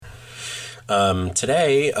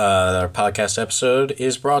Today, our podcast episode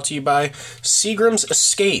is brought to you by Seagram's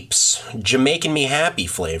Escapes Jamaican Me Happy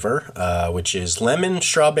flavor, which is lemon,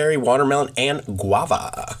 strawberry, watermelon, and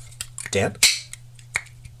guava. Dan?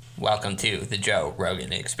 Welcome to the Joe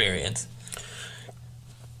Rogan Experience.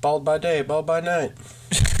 Bald by day, bald by night.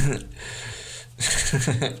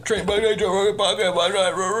 Drink by day, Joe Rogan podcast by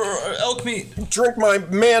night, elk meat. Drink my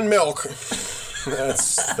man milk.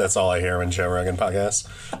 That's all I hear when Joe Rogan podcasts.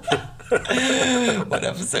 What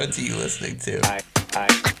episodes are you listening to?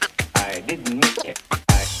 I didn't mean it.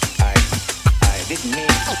 I didn't mean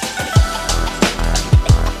it.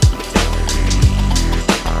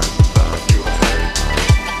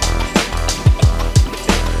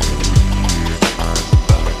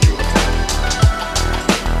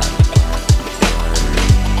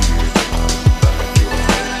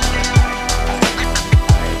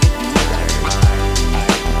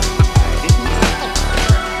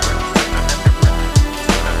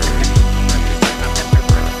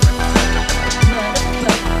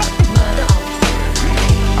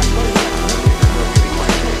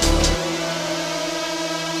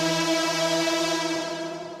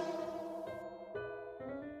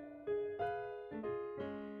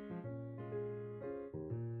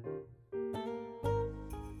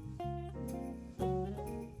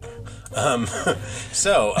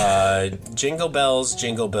 Jingle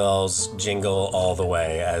bells, jingle all the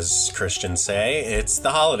way, as Christians say. It's the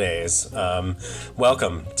holidays.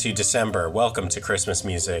 Welcome to December. Welcome to Christmas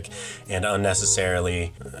music and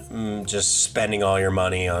unnecessarily just spending all your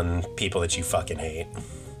money on people that you fucking hate.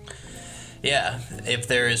 Yeah, if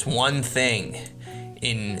there is one thing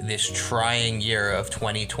in this trying year of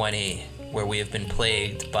 2020 where we have been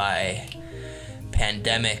plagued by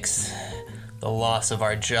pandemics, the loss of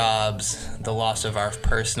our jobs, the loss of our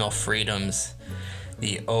personal freedoms,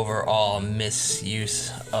 the overall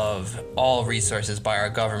misuse of all resources by our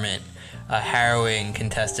government, a harrowing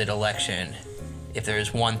contested election. If there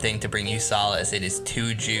is one thing to bring you solace, it is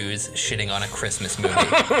two Jews shitting on a Christmas movie.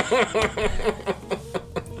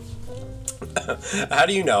 How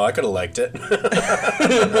do you know? I could have liked it.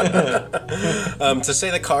 To say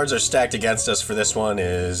the cards are stacked against us for this one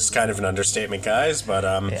is kind of an understatement, guys, but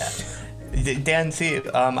yeah. Dan, see,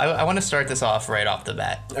 I want to start this off right off the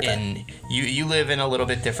bat. Okay. And you live in a little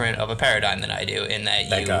bit different of a paradigm than I do, in that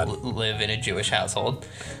Thank God. Live in a Jewish household.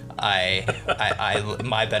 I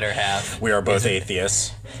my better half. We are both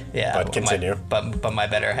atheists. Yeah, but continue. But my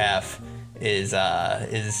better half is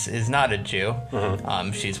not a Jew.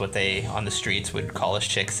 Mm-hmm. She's what they on the streets would call a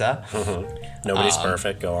shiksa. Mm-hmm. Nobody's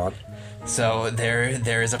perfect. Go on. So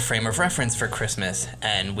there is a frame of reference for Christmas,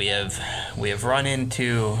 and we have run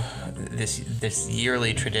into this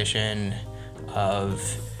yearly tradition of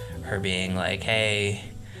her being like, hey,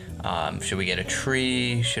 should we get a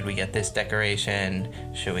tree? Should we get this decoration?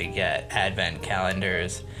 Should we get advent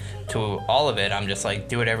calendars? To all of it, I'm just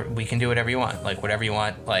like, we can do whatever you want. Like, whatever you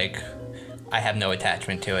want. Like, I have no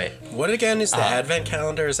attachment to it. What again is the advent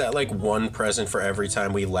calendar? Is that like one present for every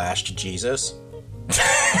time we lashed Jesus?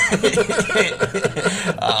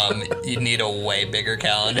 You need a way bigger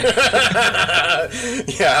calendar.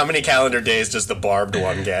 Yeah, how many calendar days does the barbed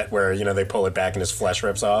one get where, they pull it back and his flesh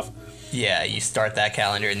rips off? Yeah, you start that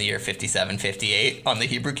calendar in the year 5758 on the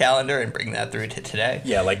Hebrew calendar and bring that through to today.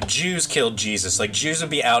 Yeah, like Jews killed Jesus. Like Jews would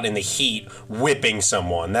be out in the heat whipping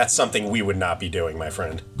someone. That's something we would not be doing, my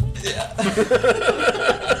friend. Yeah.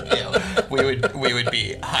 We would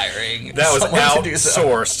be hiring. That was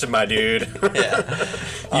outsourced, my dude. Yeah.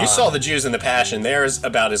 You saw the Jews in the Passion. They're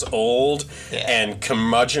about as old and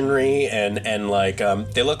curmudgeonry and like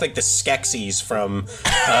they look like the Skeksis from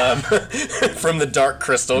the Dark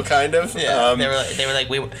Crystal, kind of. Yeah. They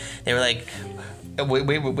were like. We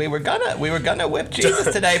were gonna whip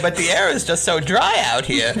Jesus today, but the air is just so dry out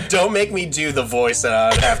here. Don't make me do the voice that I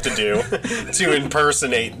would have to do to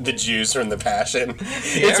impersonate the Jews from the Passion.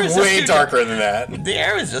 It's way darker than that. The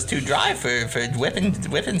air is just too dry for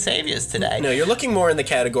whipping saviors today. No, you're looking more in the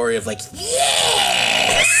category of like,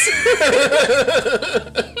 yes!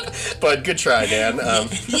 But good try, Dan.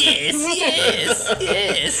 Yes.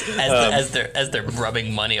 As they're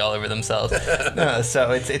rubbing money all over themselves. No,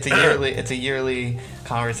 so it's a yearly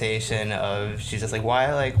conversation of, she's just like, why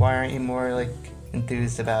aren't you more like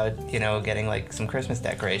enthused about getting like some Christmas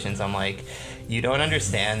decorations? I'm like, you don't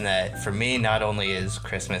understand that for me, not only is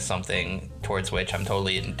Christmas something towards which I'm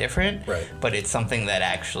totally indifferent, right, but it's something that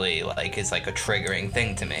actually like is like a triggering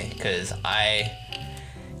thing to me, because I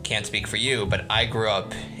can't speak for you, but I grew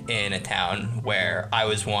up in a town where I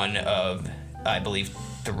was one of, I believe,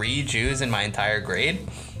 3 Jews in my entire grade.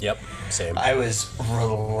 Yep, same. I was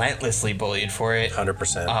relentlessly bullied for it.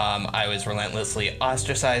 100%. I was relentlessly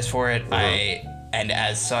ostracized for it. And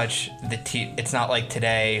as such, it's not like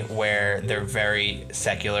today where they're very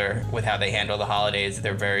secular with how they handle the holidays.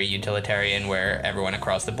 They're very utilitarian where everyone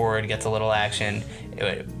across the board gets a little action.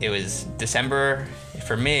 It was December,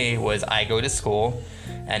 for me, was I go to school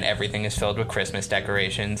and everything is filled with Christmas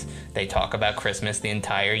decorations. They talk about Christmas the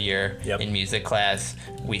entire year. Yep. In music class.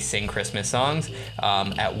 We sing Christmas songs.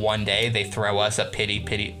 At one day, they throw us a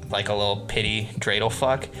pity, like a little pity dreidel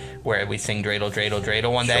fuck, where we sing dreidel, dreidel,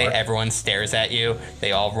 dreidel one day. Sure. Everyone stares at you.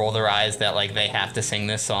 They all roll their eyes that like they have to sing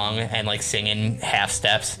this song and like sing in half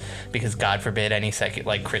steps because God forbid any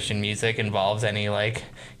like Christian music involves any like,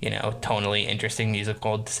 tonally interesting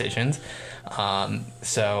musical decisions.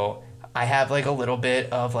 So I have like a little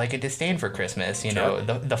bit of like a disdain for Christmas. Sure.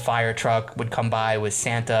 The fire truck would come by with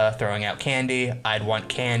Santa throwing out candy. I'd want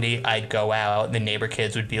candy. I'd go out. The neighbor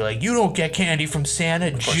kids would be like, "You don't get candy from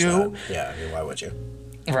Santa, Jew." Not. Yeah, I mean, why would you?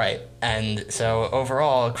 Right. And so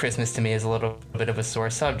overall, Christmas to me is a little bit of a sore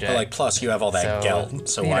subject. But like, plus you have all that gelt.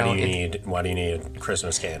 So why do you need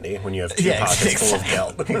Christmas candy when you have 2 pockets full of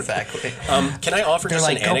gelt? Exactly. Can I offer just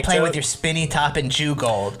an anecdote? Go play with your spinny top and Jew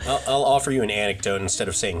gold. I'll offer you an anecdote instead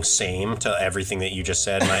of saying same to everything that you just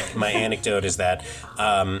said. My anecdote is that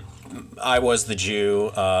I was the Jew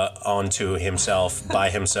onto himself, by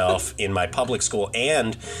himself, in my public school.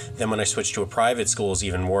 And then when I switched to a private school, it was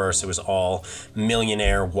even worse. It was all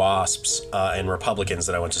millionaire WASPs and Republicans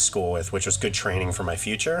that I went to school with, which was good training for my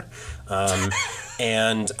future.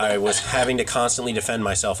 And I was having to constantly defend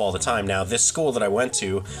myself all the time. Now, this school that I went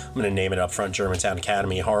to, I'm going to name it up front, Germantown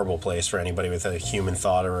Academy, horrible place for anybody with a human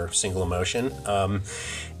thought or a single emotion. Go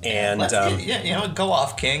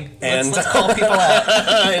off, King. Let's call people out.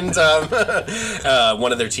 And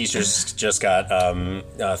one of their teachers just got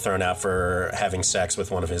thrown out for having sex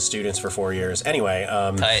with one of his students for 4 years. Anyway,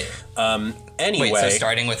 Wait, so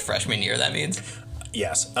starting with freshman year, that means?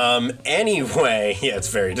 Yes. Anyway, yeah, it's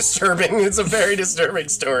very disturbing. It's a very disturbing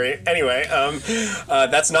story. Anyway,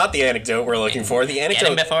 that's not the anecdote we're looking for. The anecdote...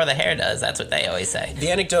 Get him before the hair does. That's what they always say. The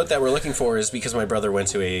anecdote that we're looking for is because my brother went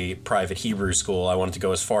to a private Hebrew school. I wanted to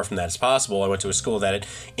go as far from that as possible. I went to a school that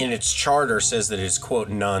in its charter says that it is, quote,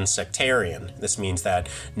 non-sectarian. This means that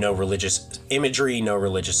no religious imagery, no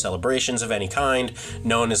religious celebrations of any kind.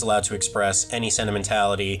 No one is allowed to express any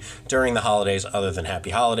sentimentality during the holidays other than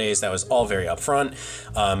happy holidays. That was all very upfront.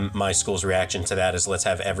 My school's reaction to that is let's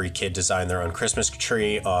have every kid design their own Christmas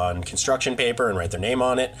tree on construction paper and write their name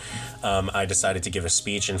on it. I decided to give a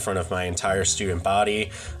speech in front of my entire student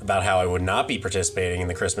body about how I would not be participating in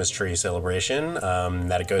the Christmas tree celebration,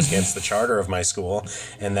 that it goes against the charter of my school,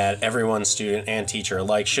 and that everyone, student and teacher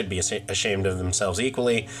alike, should be ashamed of themselves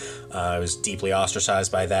equally. I was deeply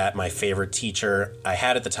ostracized by that. My favorite teacher I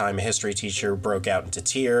had at the time, a history teacher, broke out into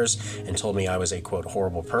tears and told me I was a, quote,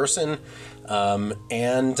 horrible person.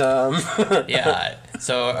 Yeah,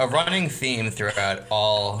 so a running theme throughout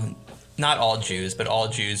not all Jews, but all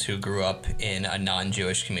Jews who grew up in a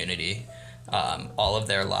non-Jewish community, all of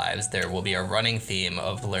their lives, there will be a running theme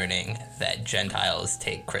of learning that Gentiles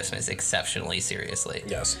take Christmas exceptionally seriously.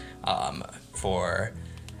 Yes. For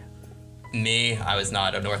me, I was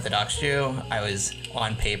not an Orthodox Jew. I was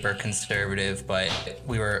on paper conservative, but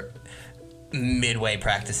we were midway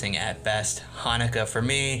practicing at best. Hanukkah for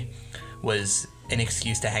me was an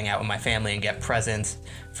excuse to hang out with my family and get presents.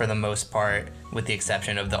 For the most part, with the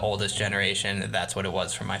exception of the oldest generation, that's what it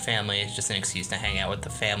was for my family. It's just an excuse to hang out with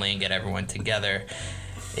the family and get everyone together.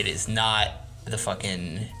 It is not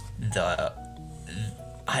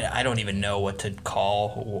I don't even know what to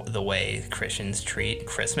call the way Christians treat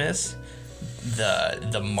Christmas.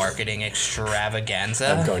 The marketing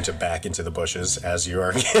extravaganza. I'm going to back into the bushes as you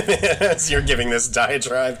are as you're giving this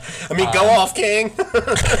diatribe. I mean, go off, King.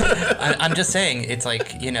 I'm just saying, it's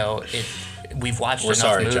like, we've watched We're enough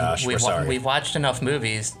sorry, movies. Josh. We're sorry. We've watched enough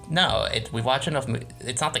movies. No, we've watched enough.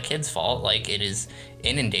 It's not the kids' fault. Like, it is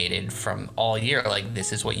inundated from all year. Like,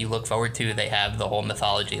 this is what you look forward to. They have the whole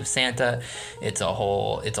mythology of Santa. It's a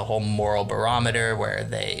whole moral barometer where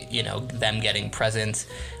they, them getting presents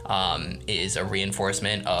is a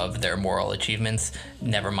reinforcement of their moral achievements.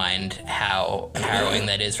 Never mind how harrowing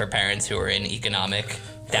that is for parents who are in economic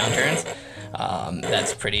downturns.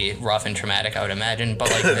 That's pretty rough and traumatic, I would imagine.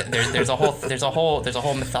 But like, there's a whole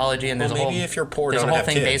mythology, and if you're poor, there's don't a whole have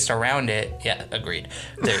thing kids. based around it. Yeah, agreed.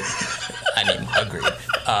 Agreed.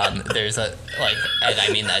 There's a, like, and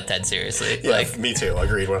I mean that dead seriously. Yeah, like, me too.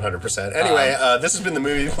 Agreed 100%. Anyway, this has been the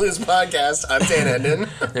Movie Blues Podcast. I'm Dan Enden.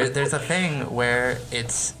 there's a thing where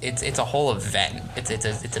it's a whole event.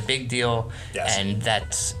 It's a big deal, yes. And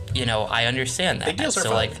that's, you know, I understand that. Big deals are so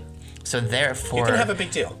fun. like, so therefore, you can have a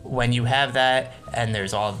big deal when you have that, and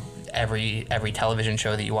there's every television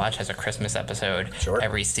show that you watch has a Christmas episode. Sure.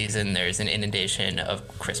 Every season there's an inundation of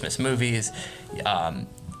Christmas movies.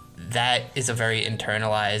 That is a very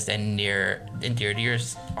internalized and near and dear to your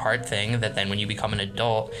heart thing that then when you become an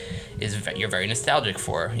adult you're very nostalgic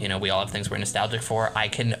for. You know, we all have things we're nostalgic for. I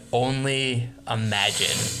can only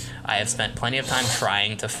imagine. I have spent plenty of time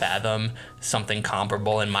trying to fathom something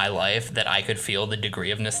comparable in my life that I could feel the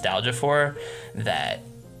degree of nostalgia for that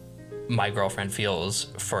my girlfriend feels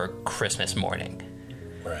for Christmas morning.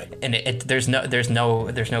 right. And there's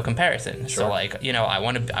no comparison. Sure. So like, you know, I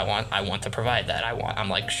want to provide that. I'm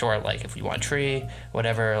like, sure, like if you want a tree,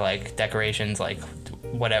 whatever, like decorations, like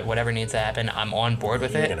whatever needs to happen, I'm on board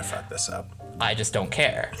with You're it. gonna fuck this up. I just don't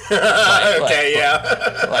care. Okay,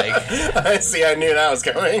 yeah. Like, See, I knew that was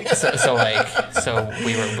coming. so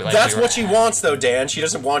we were. Like, That's what she wants, though, Dan. She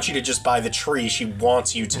doesn't want you to just buy the tree. She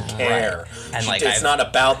wants you to care. Right. And it's not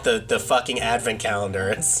about the fucking advent calendar.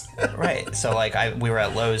 It's right. So like we were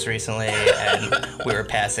at Lowe's recently, and we were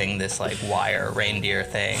passing this like wire reindeer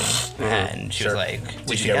thing, and she was like,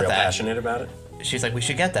 "We should get get real that." passionate about it. She's like, "We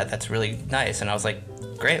should get that. That's really nice." And I was like,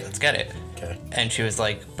 "Great, let's get it." Okay. And she was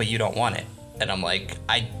like, "But you don't want it." And I'm like,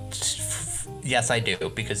 yes, I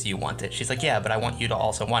do, because you want it. She's like, yeah, but I want you to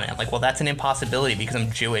also want it. I'm like, well, that's an impossibility because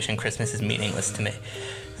I'm Jewish and Christmas is meaningless to me.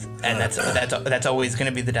 And that's always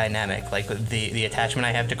going to be the dynamic. Like, the attachment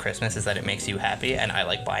I have to Christmas is that it makes you happy, and I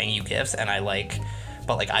like buying you gifts, and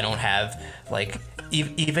but like, I don't have, like,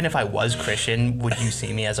 even if I was Christian, would you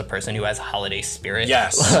see me as a person who has holiday spirit?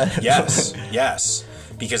 Yes, yes.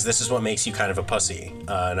 Because this is what makes you kind of a pussy.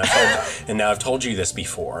 And now I've told you this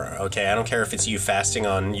before, okay? I don't care if it's you fasting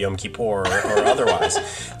on Yom Kippur or otherwise.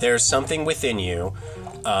 There's something within you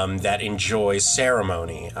that enjoys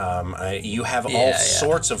ceremony. You have all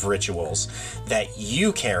sorts of rituals that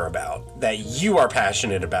you care about, that you are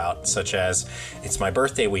passionate about, such as, it's my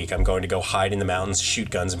birthday week, I'm going to go hide in the mountains,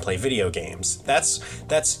 shoot guns, and play video games.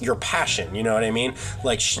 That's your passion, you know what I mean?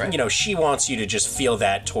 Like, right. You know, she wants you to just feel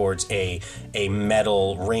that towards a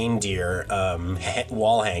metal reindeer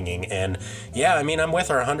wall hanging, and yeah, I mean, I'm with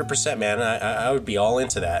her 100%, man. I would be all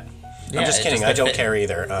into that. I'm just kidding. I don't care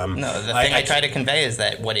either. No, the thing I try to convey is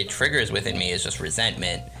that what it triggers within me is just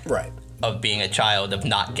resentment. Right. Of being a child, of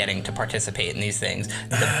not getting to participate in these things.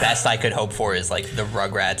 The best I could hope for is like the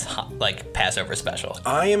Rugrats like Passover special.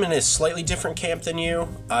 I am in a slightly different camp than you.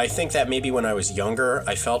 I think that maybe when I was younger,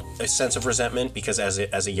 I felt a sense of resentment because as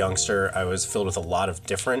a youngster, I was filled with a lot of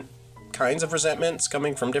different kinds of resentments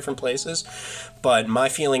coming from different places, but my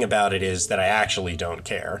feeling about it is that I actually don't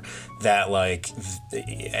care. That like,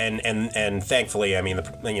 and thankfully, I mean,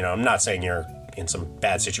 you know, I'm not saying you're in some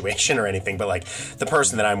bad situation or anything, but like the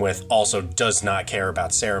person that I'm with also does not care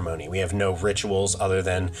about ceremony. We have no rituals other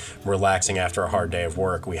than relaxing after a hard day of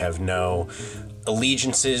work. We have no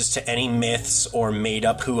allegiances to any myths or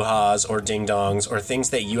made-up hoo-has or ding-dongs or things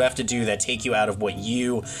that you have to do that take you out of what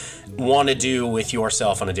you want to do with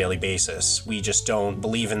yourself on a daily basis. We just don't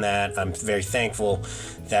believe in that. I'm very thankful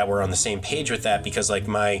that we're on the same page with that because like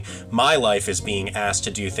my life is being asked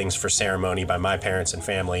to do things for ceremony by my parents and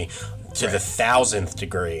family to the 1,000th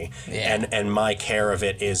degree, and my care of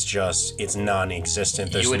it is just, it's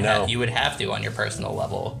non-existent. There's you would have to, on your personal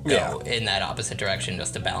level, go in that opposite direction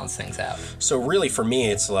just to balance things out. So really for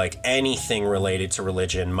me, it's like anything related to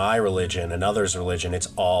religion, my religion, another's religion, it's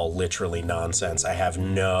all literally nonsense. I have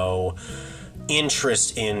no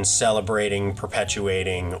interest in celebrating,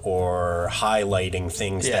 perpetuating, or highlighting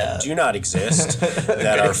things that do not exist,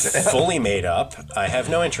 that are fully made up. I have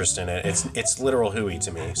no interest in it. It's literal hooey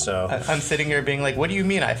to me. So I'm sitting here being like, what do you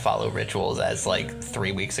mean I follow rituals as like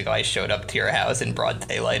 3 weeks ago I showed up to your house in broad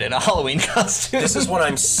daylight in a Halloween costume? This is what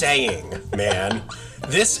I'm saying, man.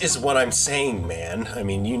 This is what I'm saying, man. I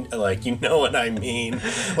mean, you know what I mean.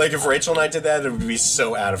 Like, if Rachel and I did that, it would be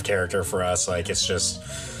so out of character for us. Like, it's just...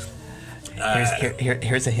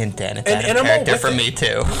 Here's a hint, Dan. It's out of character for me,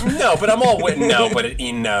 too. No, but I'm all with... No, but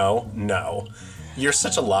no. You're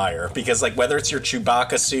such a liar, because like whether it's your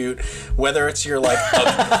Chewbacca suit, whether it's your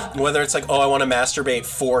like, whether it's like, oh, I want to masturbate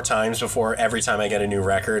 4 times before every time I get a new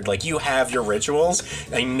record, like you have your rituals.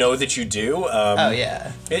 I know that you do. Oh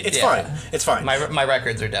yeah, it's fine. It's fine. My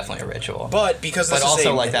records are definitely a ritual, but because this but is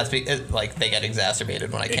also like that's like they get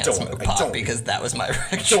exacerbated when I can't smoke pot because that was my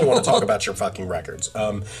ritual. I don't want to talk about your fucking records.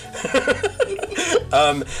 What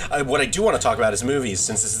I do want to talk about is movies,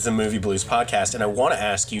 since this is a Movie Blues podcast, and I want to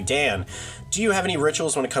ask you, Dan, do you have any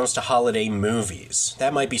rituals when it comes to holiday movies?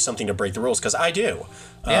 That might be something to break the rules, because I do.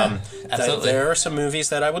 Yeah, absolutely. There are some movies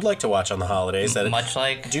that I would like to watch on the holidays that much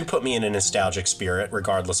like do put me in a nostalgic spirit,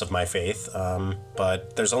 regardless of my faith.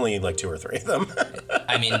 But there's only like 2 or 3 of them.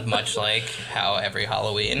 I mean, much like how every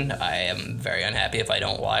Halloween, I am very unhappy if I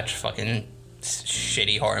don't watch fucking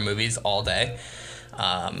shitty horror movies all day.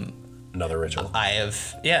 Another ritual.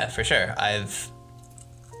 For sure. I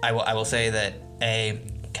will say that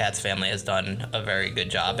Kat's family has done a very good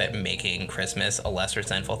job at making Christmas a less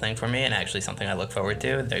resentful thing for me, and actually something I look forward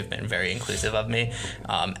to. They've been very inclusive of me,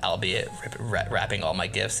 albeit wrapping all my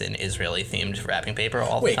gifts in Israeli-themed wrapping paper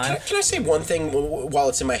all the time. Can I say one thing while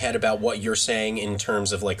it's in my head about what you're saying in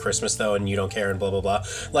terms of like Christmas though, and you don't care and blah blah blah?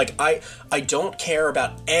 Like I don't care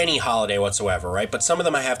about any holiday whatsoever, right? But some of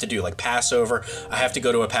them I have to do, like Passover. I have to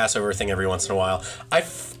go to a Passover thing every once in a while.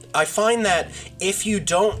 I find that if you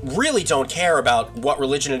really don't care about what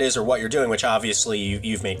religion it is or what you're doing, which obviously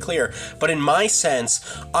you've made clear, but in my sense,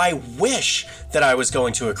 I wish that I was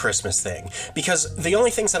going to a Christmas thing, because the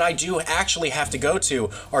only things that I do actually have to go to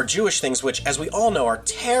are Jewish things, which, as we all know, are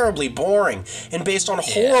terribly boring and based on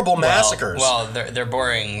horrible massacres. Well, they're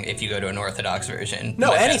boring if you go to an Orthodox version.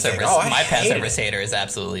 No, anything. My Passover Seder is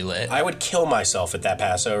absolutely lit. I would kill myself at that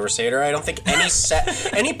Passover Seder. I don't think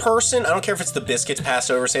any person, I don't care if it's the Biscuits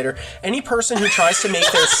Passover Seder, any person who tries to make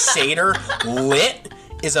their Seder lit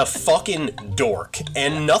is a fucking dork.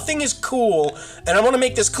 And nothing is cool, and I want to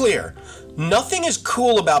make this clear. Nothing is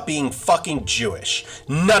cool about being fucking Jewish.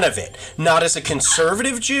 None of it. Not as a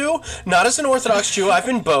conservative Jew, not as an Orthodox Jew. I've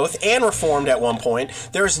been both, and Reformed at one point.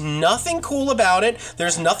 There's nothing cool about it.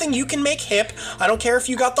 There's nothing you can make hip. I don't care if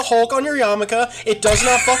you got the Hulk on your yarmulke. It does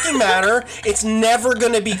not fucking matter. It's never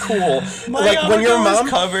gonna be cool. My yarmulke when your mom was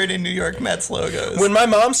covered in New York Mets logos. When my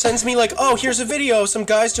mom sends me like, oh, here's a video of some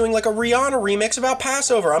guys doing like a Rihanna remix about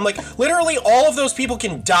Passover. I'm like, literally all of those people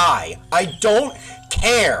can die. I don't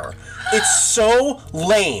care. It's so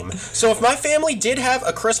lame. So if my family did have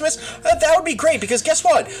a Christmas, that would be great, because guess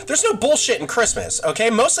what? There's no bullshit in Christmas, okay?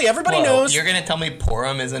 Mostly everybody knows. You're gonna tell me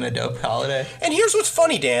Purim isn't a dope holiday? And here's what's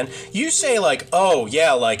funny, Dan. You say like, oh,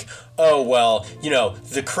 yeah, like, oh, well, you know,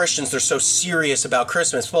 the Christians, they're so serious about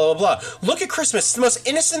Christmas, blah, blah, blah. Look at Christmas. It's the most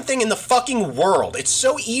innocent thing in the fucking world. It's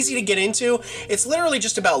so easy to get into. It's literally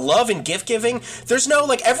just about love and gift giving. There's no,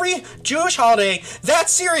 like, every Jewish holiday,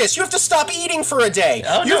 that's serious. You have to stop eating for a day.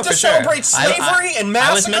 Oh, you have to celebrate slavery and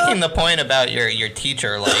massacre. I was making the point about your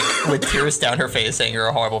teacher, like, with tears down her face saying you're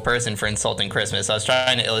a horrible person for insulting Christmas. I was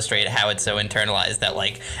trying to illustrate how it's so internalized that,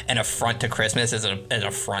 like, an affront to Christmas is an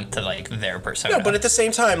affront to, like, their persona. No, but at the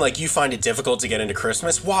same time, like, you find it difficult to get into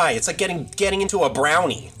Christmas. Why? It's like getting into a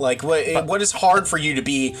brownie. Like, what is hard for you to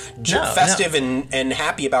be festive and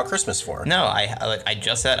happy about Christmas for? No, I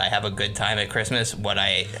just said I have a good time at Christmas. What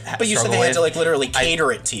I but you said they had to like literally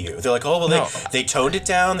cater it to you. They're like, oh well, they toned it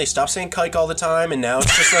down. They stopped saying kike all the time, and now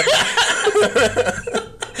it's just like.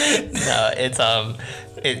 No,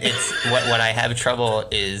 it's what I have trouble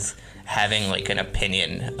is having like an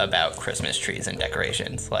opinion about Christmas trees and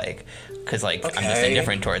decorations, like, because like I'm just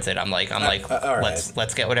indifferent towards it. I'm like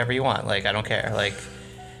let's get whatever you want. Like I don't care. Like,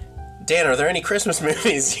 Dan, are there any Christmas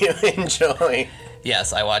movies you enjoy?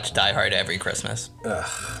 Yes, I watch Die Hard every Christmas.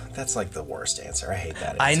 Ugh, that's like the worst answer. I hate that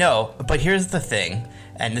answer. I know, but here's the thing,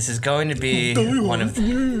 and this is going to be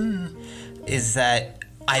is that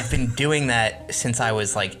I've been doing that since I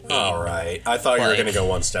was like 8. All right, I thought you were going to go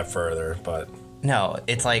one step further, but. No,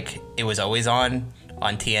 it's like it was always on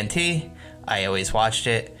TNT. I always watched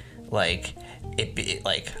it. Like it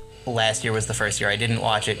like last year was the first year I didn't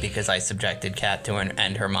watch it because I subjected Kat to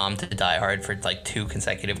and her mom to Die Hard for like 2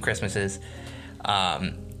 consecutive Christmases.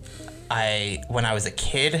 When I was a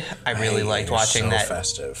kid, I really liked watching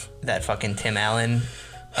that fucking Tim Allen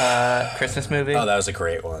Christmas movie. Oh, that was a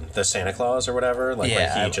great one. The Santa Claus or whatever. Like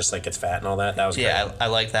when he just like gets fat and all that. That was great. Yeah, I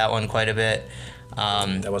liked that one quite a bit.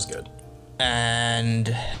 That was good.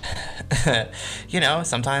 And you know,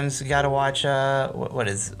 sometimes you gotta watch what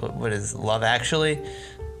is Love Actually.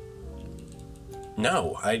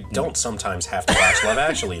 No, I don't sometimes have to watch Love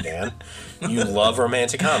Actually, Dan. You love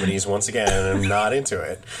romantic comedies once again, and I'm not into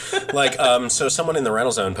it. Like, so someone in the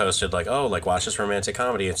Rental Zone posted, like, oh, like, watch this romantic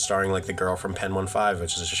comedy. It's starring, like, the girl from Pen 15,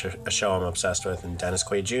 which is a show I'm obsessed with, and Dennis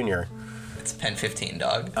Quaid Jr. It's Pen 15,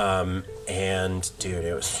 dog. And, dude,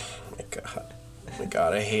 it was... Oh my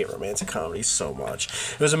God, I hate romantic comedies so much.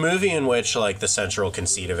 It was a movie in which, like, the central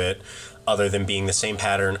conceit of it, other than being the same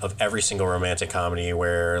pattern of every single romantic comedy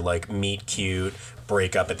where, like, meet cute,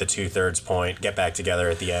 break up at the 2/3 point, get back together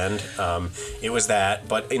at the end. It was that,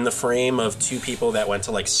 but in the frame of two people that went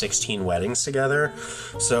to, like, 16 weddings together.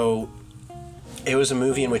 So it was a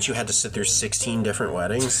movie in which you had to sit through 16 different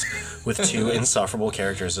weddings with two insufferable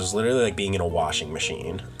characters. It was literally like being in a washing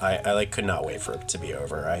machine. I like, could not wait for it to be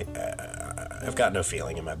over. I've got no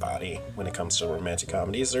feeling in my body when it comes to romantic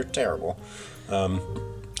comedies. They're terrible.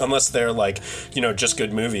 Unless they're, like, you know, just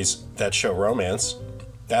good movies that show romance.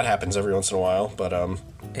 That happens every once in a while, but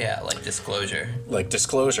yeah, like Disclosure. Like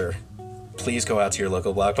Disclosure. Please go out to your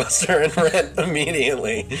local Blockbuster and rent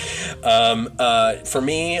immediately. For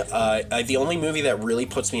me, the only movie that really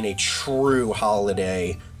puts me in a true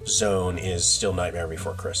holiday zone is still Nightmare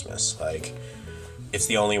Before Christmas. Like, it's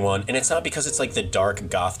the only one, and it's not because it's, like, the dark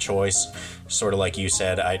goth choice, sort of like you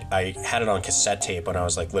said. I had it on cassette tape when I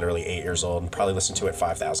was, like, literally 8 years old, and probably listened to it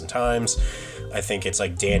 5,000 times. I think it's,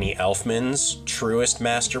 like, Danny Elfman's truest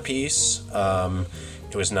masterpiece.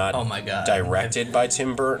 It was not directed by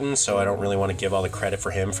Tim Burton, so I don't really want to give all the credit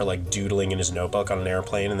for him for, like, doodling in his notebook on an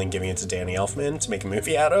airplane and then giving it to Danny Elfman to make a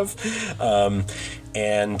movie out of.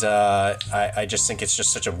 I just think it's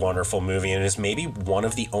just such a wonderful movie, and it is maybe one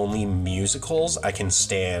of the only musicals I can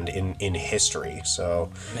stand in history.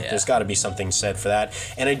 So there's got to be something said for that.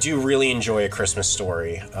 And I do really enjoy A Christmas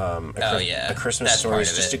Story. A Christmas Story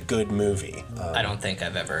is just a good movie. I don't think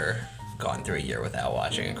I've ever gone through a year without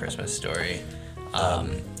watching A Christmas Story.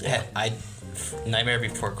 Nightmare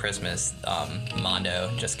Before Christmas,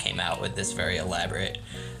 Mondo just came out with this very elaborate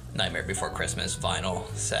Nightmare Before Christmas vinyl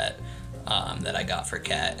set that I got for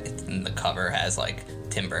Kat. And the cover has, like,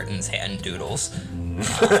 Tim Burton's hand doodles.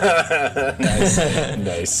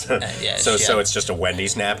 Nice. Yeah, so it's just a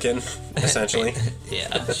Wendy's napkin, essentially.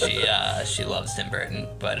 Yeah, she loves Tim Burton,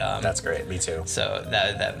 but that's great. Me too. So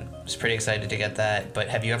that was pretty excited to get that. But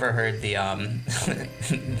have you ever heard the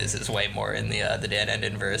this is way more in the Dan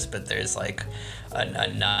Endon verse, but there's, like, a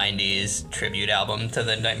 90s tribute album to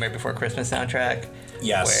the Nightmare Before Christmas soundtrack.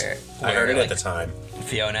 Yes, I heard it, like, at the time.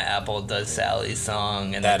 Fiona Apple does Sally's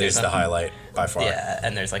song, and that is the highlight by far. Yeah,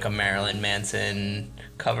 and there's, like, a Marilyn Manson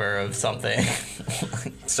cover of something.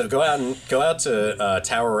 So go out to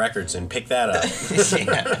Tower Records and pick that up.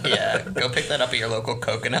 yeah, go pick that up at your local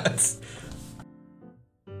Coconuts.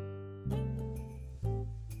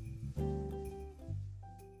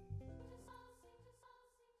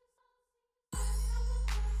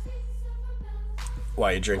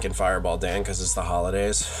 Why, you drinking Fireball, Dan? Because it's the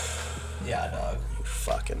holidays? Yeah, dog. You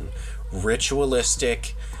fucking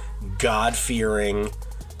ritualistic, God-fearing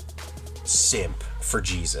simp for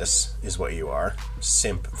Jesus is what you are.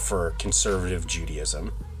 Simp for conservative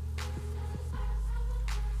Judaism.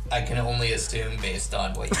 I can only assume, based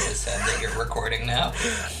on what you just said, that you're recording now.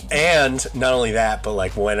 And not only that, but,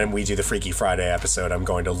 like, when we do the Freaky Friday episode, I'm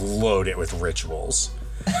going to load it with rituals.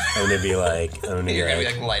 I'm gonna be like, you're gonna be,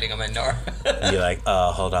 like, lighting them in door. Be like,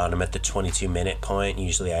 hold on, I'm at the 22-minute point.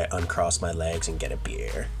 Usually I uncross my legs and get a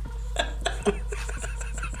beer.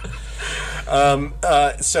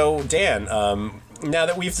 So Dan, now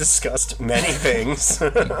that we've discussed many things,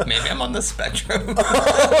 maybe I'm on the spectrum.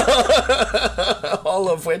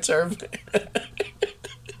 all of which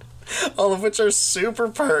are super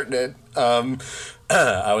pertinent.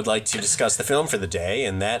 I would like to discuss the film for the day,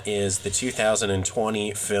 and that is the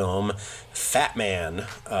 2020 film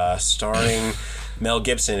FATMAN, starring Mel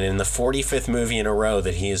Gibson in the 45th movie in a row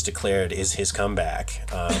that he has declared is his comeback.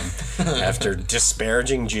 After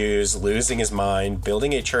disparaging Jews, losing his mind,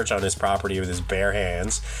 building a church on his property with his bare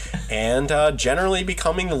hands, and generally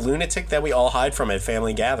becoming the lunatic that we all hide from at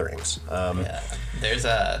family gatherings. There's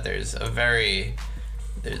a very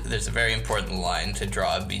important line to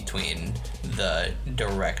draw between the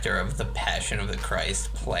director of The Passion of the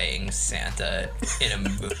Christ playing Santa in a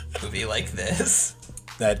movie like this.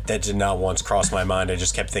 That did not once cross my mind. I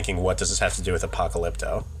just kept thinking, what does this have to do with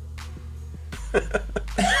Apocalypto?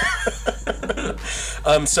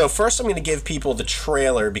 So first I'm going to give people the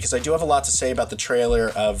trailer, because I do have a lot to say about the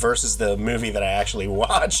trailer versus the movie that I actually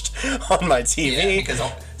watched on my TV. Yeah, because,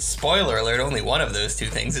 spoiler alert, only one of those two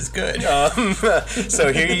things is good.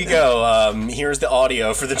 So here you go. Here's the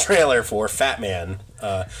audio for the trailer for FATMAN,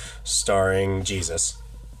 starring Jesus.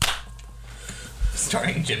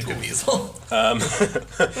 Starring Jim Caviezel.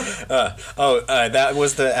 That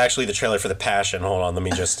was actually the trailer for The Passion. Hold on, let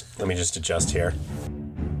me just adjust here.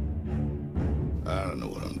 I don't know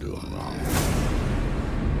what I'm doing wrong.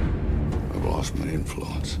 I've lost my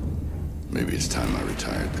influence. Maybe it's time I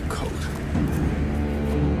retired the coat.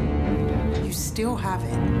 You still have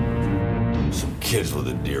it. Some kids with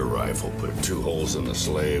a deer rifle put 2 holes in the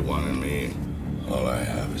sleigh, one in me. All I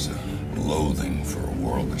have is a loathing for a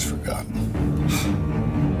world that's forgotten.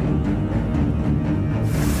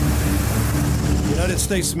 The United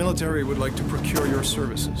States military would like to procure your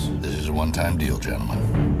services. This is a one-time deal, gentlemen.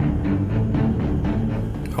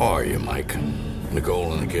 How are you, Mike?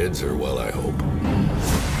 Nicole and the kids are well, I hope.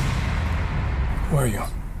 Where are you?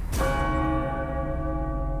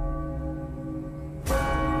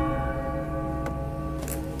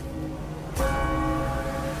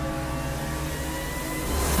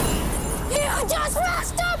 You just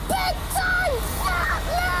rushed a big son,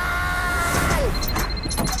 FATMAN!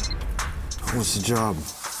 What's the job?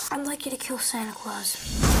 I'd like you to kill Santa Claus.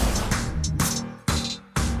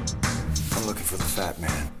 I'm looking for the Fat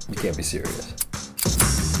Man. You can't be serious.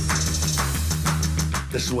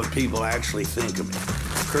 This is what people actually think of me.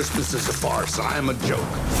 Christmas is a farce. I am a joke.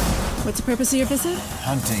 What's the purpose of your visit?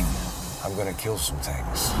 Hunting. I'm gonna kill some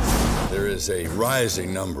things. There is a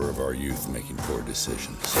rising number of our youth making poor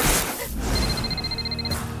decisions.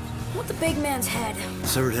 Want the big man's head.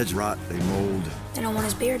 Severed heads rot, they mold. Then I want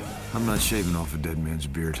his beard. I'm not shaving off a dead man's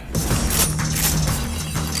beard.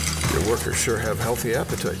 Your workers sure have healthy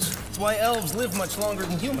appetites. That's why elves live much longer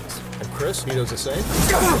than humans. And Chris, he does the same?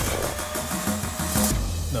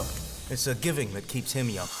 No, it's a giving that keeps him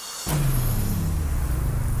young.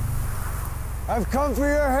 I've come for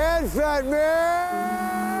your head, Fat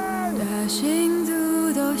Man! Dashing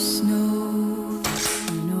through the snow,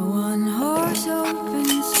 no one horse open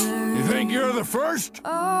sleigh. You think you're the first?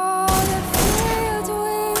 All the fields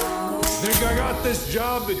will go, Think I got this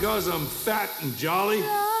job because I'm fat and jolly?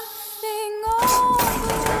 nothing all the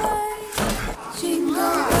way.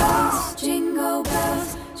 Jingle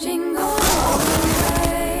bells, jingle all the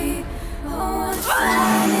way. Oh, what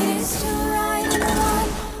fun it is to ride in one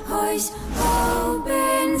horse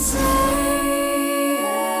open sleigh.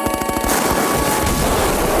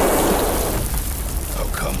 How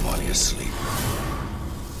come while you sleep?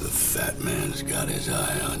 The fat man's got his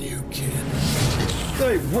eye on you, kid.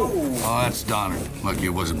 Hey, whoa! Oh, that's Donner. Lucky it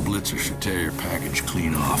wasn't Blitzer. Should tear your package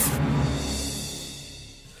clean off.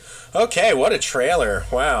 Okay, what a trailer.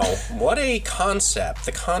 Wow. What a concept.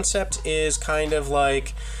 The concept is kind of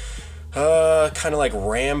like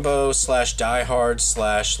Rambo / Die Hard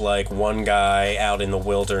 / like one guy out in the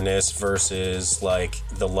wilderness versus like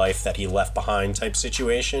the life that he left behind type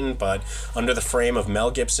situation, but under the frame of Mel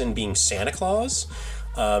Gibson being Santa Claus,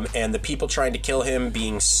 and the people trying to kill him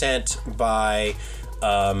being sent by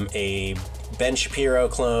a Ben Shapiro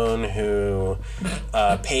clone who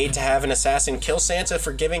paid to have an assassin kill Santa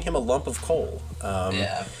for giving him a lump of coal.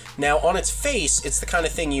 Now, on its face, it's the kind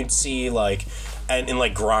of thing you'd see like in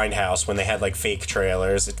like Grindhouse when they had like fake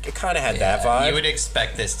trailers. It kind of had that vibe. You would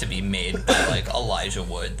expect this to be made by like Elijah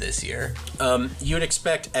Wood this year. You would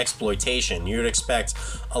expect exploitation. You would expect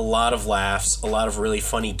a lot of laughs, a lot of really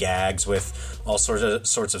funny gags with all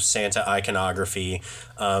sorts of Santa iconography,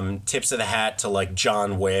 tips of the hat to like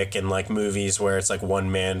John Wick and like movies where it's like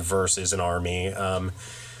one man versus an army.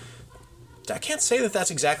 I can't say that that's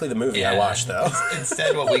exactly the movie I watched, though.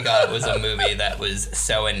 Instead, what we got was a movie that was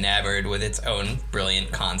so enamored with its own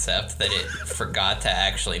brilliant concept that it forgot to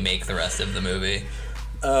actually make the rest of the movie.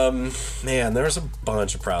 Man, there's a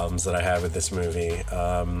bunch of problems that I had with this movie.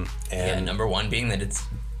 And number one being that it's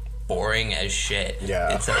boring as shit.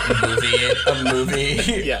 Yeah. It's a movie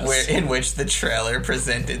Yes. in which the trailer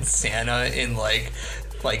presented Santa in like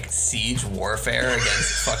siege warfare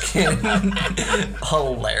against fucking a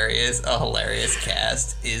hilarious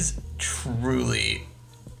cast is truly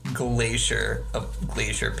glacier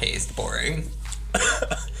paced boring.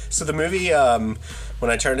 So the movie, when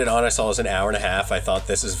I turned it on, I saw it was an hour and a half. I thought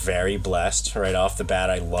this is very blessed right off the bat.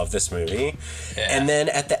 I love this movie. Yeah. And then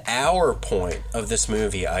at the hour point of this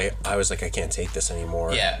movie, I was like, I can't take this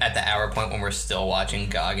anymore. Yeah, at the hour point when we're still watching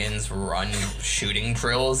Goggins run shooting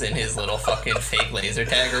drills in his little fucking fake laser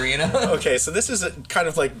tag arena. Okay, so this is a kind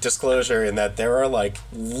of like disclosure in that there are like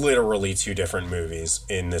literally two different movies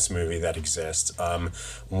in this movie that exist.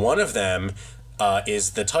 One of them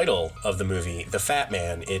is the title of the movie, The Fat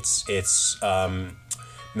Man. It's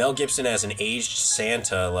Mel Gibson as an aged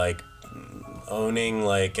Santa, like owning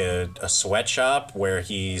like a sweatshop where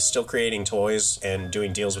he's still creating toys and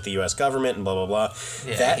doing deals with the U.S. government and blah blah blah.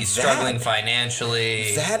 Yeah, he's struggling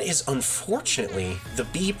financially. That is unfortunately the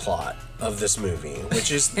B plot of this movie,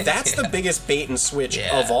 which is that's the biggest bait and switch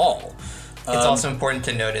of all. It's also important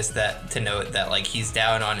to note that like he's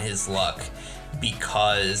down on his luck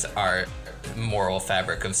because our moral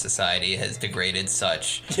fabric of society has degraded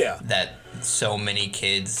such that so many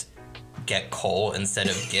kids get coal instead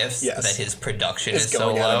of gifts, that his production is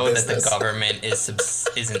so low that the government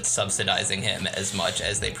isn't subsidizing him as much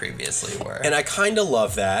as they previously were. And I kind of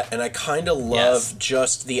love that, and I kind of love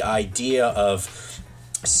just the idea of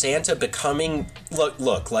Santa becoming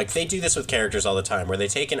look like they do this with characters all the time, where they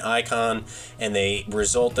take an icon and they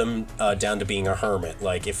result them down to being a hermit.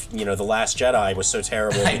 Like if The Last Jedi was so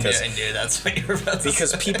terrible because I knew that's what you were about to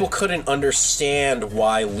because say. People couldn't understand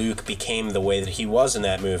why Luke became the way that he was in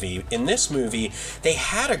that movie. In this movie, they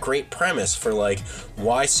had a great premise for like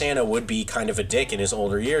why Santa would be kind of a dick in his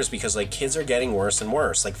older years, because like kids are getting worse and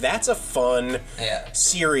worse. Like that's a fun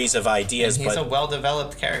series of ideas. And he's but a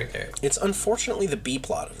well-developed character. It's unfortunately the B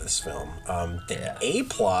plot of this film. The A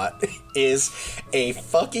plot is a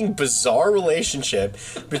fucking bizarre relationship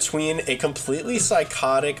between a completely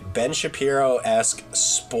psychotic Ben Shapiro-esque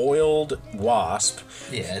spoiled wasp.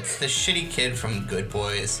 Yeah, it's the shitty kid from Good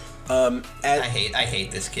Boys. I hate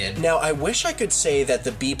this kid. Now, I wish I could say that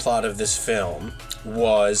the B plot of this film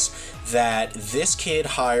was that this kid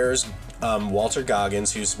hires Walter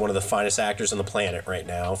Goggins, who's one of the finest actors on the planet right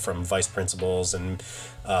now, from Vice Principals and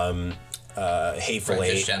Hateful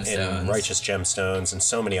Eight and Righteous Gemstones and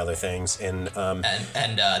so many other things, and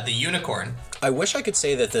the Unicorn. I wish I could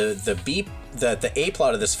say that the A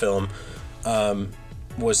plot of this film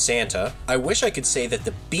was Santa. I wish I could say that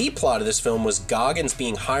the B plot of this film was Goggins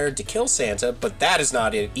being hired to kill Santa, but that is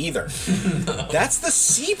not it either. No. That's the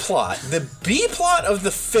C plot. The B plot of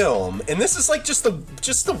the film, and this is like just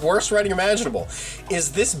the worst writing imaginable,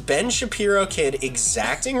 is this Ben Shapiro kid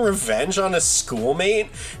exacting revenge on a schoolmate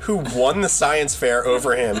who won the science fair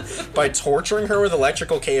over him by torturing her with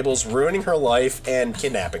electrical cables, ruining her life, and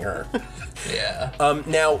kidnapping her. Yeah.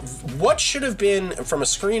 Now, what should have been, from a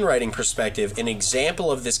screenwriting perspective, an example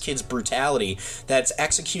of this kid's brutality that's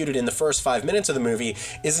executed in the first 5 minutes of the movie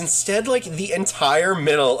is instead like the entire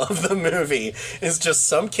middle of the movie is just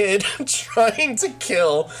some kid trying to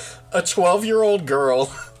kill a 12-year-old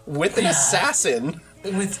girl with an assassin.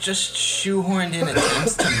 With just shoehorned in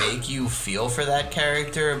attempts to make you feel for that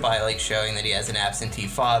character by like showing that he has an absentee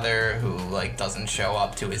father who like doesn't show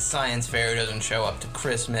up to his science fair, doesn't show up to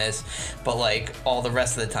Christmas, but like all the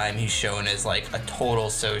rest of the time he's shown as like a total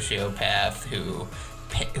sociopath who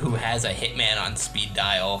has a hitman on speed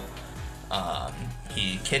dial.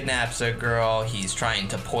 He kidnaps a girl. He's trying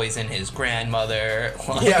to poison his grandmother.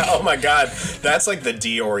 Yeah, oh my god. That's like the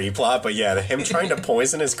D or E plot, but yeah, him trying to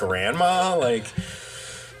poison his grandma, like...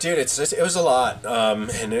 Dude, it was a lot,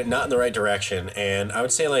 and not in the right direction. And I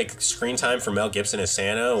would say, like, screen time for Mel Gibson as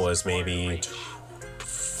Santa was maybe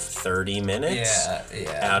 30 minutes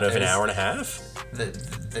out of an hour and a half.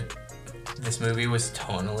 This movie was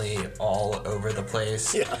tonally all over the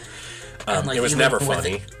place. Yeah. Like, it was never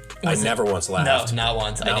funny. I never once laughed. No, not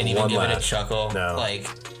once. I didn't even give it a chuckle. No. Like,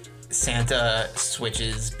 Santa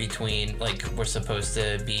switches between, like, we're supposed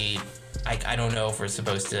to be... I don't know if we're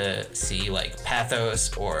supposed to see like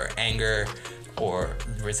pathos or anger or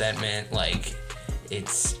resentment. Like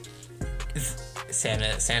it's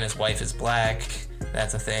Santa's wife is black.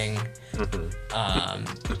 That's a thing.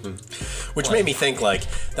 Which made me think like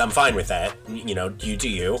I'm fine with that. You know, you do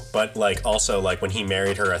you. But like also like when he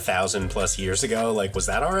married her 1,000+ years ago, like was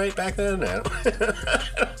that all right back then? No.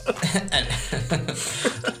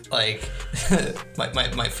 Like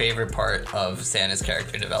my favorite part of Santa's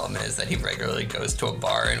character development is that he regularly goes to a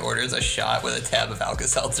bar and orders a shot with a tab of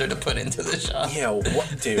Alka-Seltzer to put into the shot. Yeah,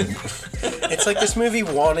 what, dude? It's like this movie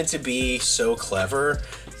wanted to be so clever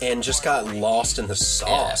and just got lost in the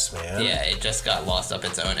sauce, man. Yeah, it just got lost up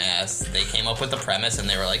its own ass. They came up with the premise and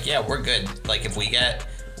they were like, yeah, we're good. Like, if we get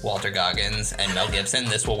Walter Goggins and Mel Gibson,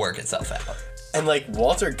 this will work itself out. And, like,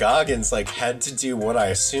 Walter Goggins, like, had to do what I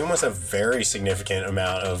assume was a very significant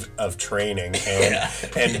amount of training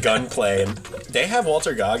and gunplay. And they have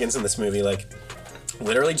Walter Goggins in this movie, like,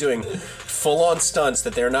 literally doing full-on stunts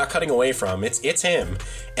that they're not cutting away from. It's him,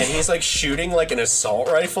 and he's like shooting like an assault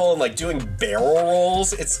rifle and like doing barrel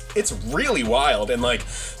rolls. It's really wild, and like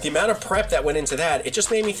the amount of prep that went into that, it just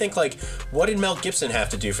made me think like, what did Mel Gibson have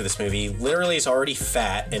to do for this movie? Literally, he's already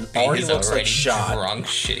fat and already looks like shot. Drunk,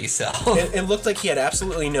 shitty self. It looked like he had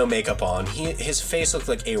absolutely no makeup on. His face looked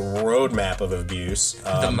like a roadmap of abuse.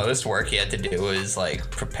 The most work he had to do was like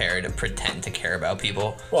prepare to pretend to care about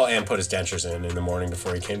people. Well, and put his dentures in the morning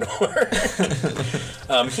before he came to work.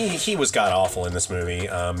 He was god awful in this movie.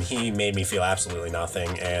 He made me feel absolutely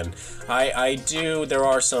nothing, and there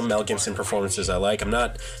are some Mel Gibson performances I like. I'm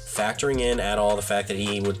not factoring in at all the fact that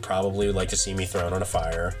he would probably like to see me thrown on a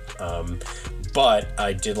fire. But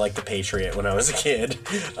I did like The Patriot when I was a kid.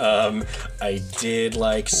 I did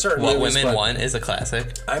like certain What movies, Women Want is a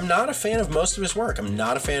classic. I'm not a fan of most of his work. I'm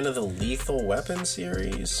not a fan of the Lethal Weapon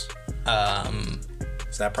series.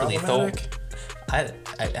 Is that problematic?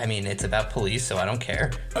 I mean, it's about police, so I don't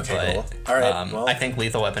care. Okay, but, cool. All right, well. I think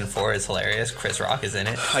Lethal Weapon 4 is hilarious. Chris Rock is in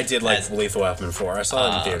it. I did like Lethal Weapon 4. I saw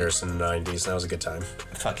it in theaters in the 90s, and that was a good time.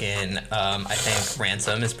 I think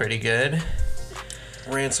Ransom is pretty good.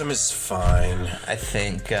 Ransom is fine. I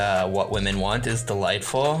think What Women Want is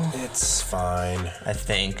delightful. It's fine. I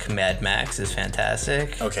think Mad Max is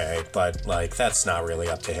fantastic. Okay, but like that's not really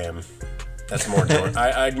up to him. That's more.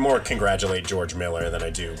 I'd more congratulate George Miller than I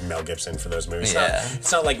do Mel Gibson for those movies. Yeah.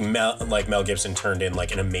 It's not like Mel Gibson turned in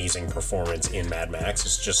like an amazing performance in Mad Max.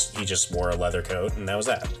 It's just he just wore a leather coat and that was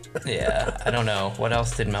that. Yeah, I don't know. What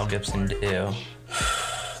else did Mel Gibson do?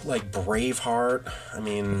 Like Braveheart. I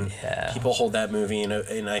mean, people hold that movie in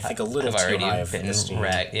I think a little too high of esteem.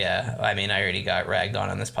 I mean, I already got ragged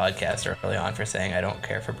on this podcast early on for saying I don't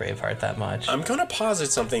care for Braveheart that much. I'm going to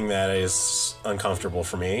posit something that is uncomfortable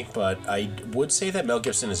for me, but I would say that Mel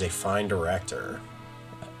Gibson is a fine director.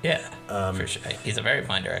 Yeah, for sure. He's a very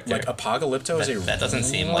fine director. Like Apocalypto is that doesn't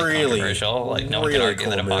seem like controversial. Like no one can argue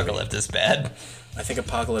that Apocalypto is bad. I think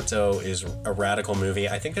Apocalypto is a radical movie.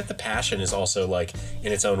 I think that The Passion is also, like,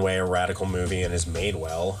 in its own way, a radical movie and is made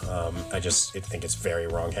well. I think it's very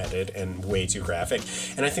wrong-headed and way too graphic.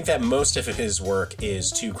 And I think that most of his work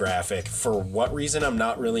is too graphic. For what reason, I'm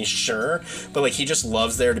not really sure. But, like, he just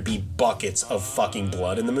loves there to be buckets of fucking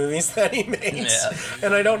blood in the movies that he makes. Yeah.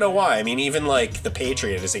 And I don't know why. I mean, even, like, The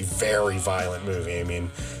Patriot is a very violent movie. I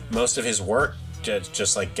mean, most of his work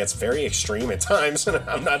just like gets very extreme at times, and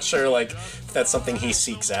I'm not sure like if that's something he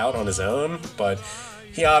seeks out on his own, but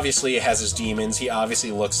he obviously has his demons. He obviously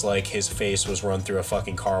looks like his face was run through a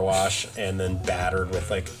fucking car wash and then battered with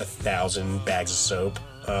like 1,000 bags of soap.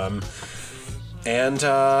 The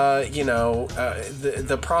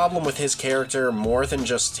problem with his character, more than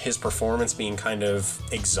just his performance being kind of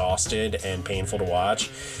exhausted and painful to watch,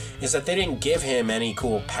 is that they didn't give him any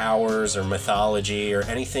cool powers or mythology or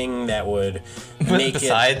anything that would make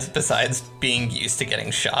besides being used to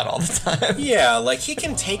getting shot all the time. Yeah, like he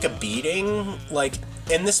can take a beating, like,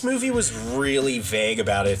 and this movie was really vague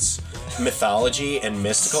about its mythology and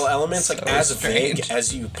mystical elements, like as vague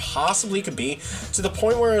as you possibly could be, to the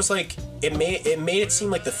point where it was like it made it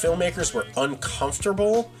seem like the filmmakers were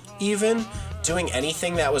uncomfortable even doing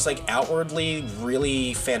anything that was like outwardly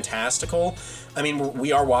really fantastical. I mean,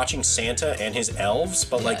 we are watching Santa and his elves,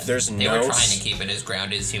 but like they were trying to keep it as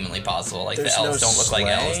grounded as humanly possible. Like the elves don't look like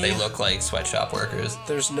elves; they look like sweatshop workers.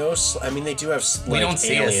 There's no. I mean, they do have. We don't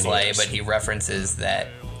see a sleigh, but he references that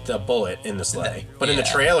the bullet in the sleigh. But in the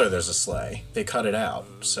trailer, there's a sleigh. They cut it out,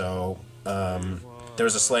 so there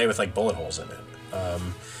was a sleigh with like bullet holes in it.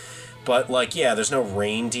 But like, yeah, there's no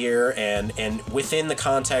reindeer, and within the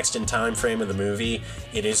context and time frame of the movie,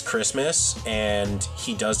 it is Christmas, and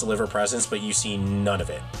he does deliver presents, but you see none of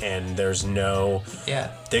it, and there's no.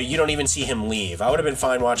 Yeah. You don't even see him leave. I would have been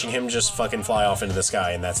fine watching him just fucking fly off into the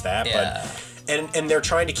sky, and that's that. Yeah. But. And they're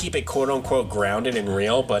trying to keep it quote-unquote grounded and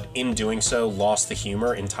real, but in doing so lost the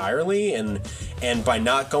humor entirely, and by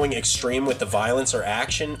not going extreme with the violence or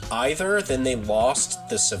action either, then they lost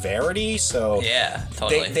the severity, so yeah,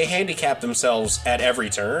 totally. They handicapped themselves at every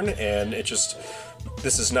turn, and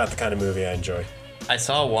this is not the kind of movie I enjoy. I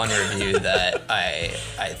saw one review that I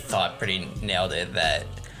thought pretty nailed it, that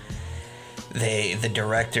they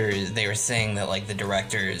were saying that like the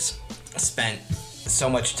directors spent so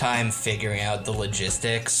much time figuring out the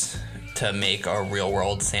logistics to make a real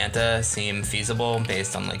world Santa seem feasible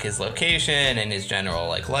based on like his location and his general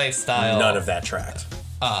like lifestyle. None of that tracked.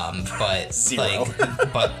 But Zero.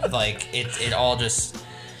 like it all just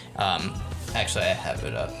actually I have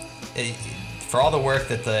it up. For all the work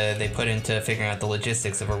that they put into figuring out the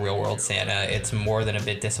logistics of a real world Santa, it's more than a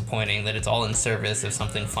bit disappointing that it's all in service of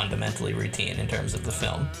something fundamentally routine in terms of the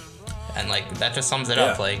film. And like that just sums it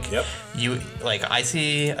up. Like I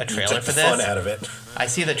see a trailer for this. Fun out of it. I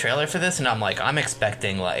see the trailer for this, and I'm like, I'm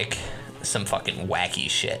expecting like some fucking wacky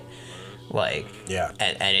shit. Like,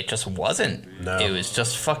 and it just wasn't. No. It was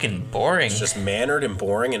just fucking boring. It's just mannered and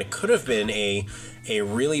boring, and it could have been a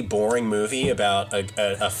really boring movie about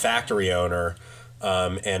a factory owner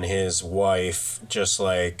and his wife just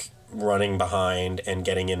like running behind and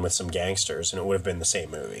getting in with some gangsters, and it would have been the same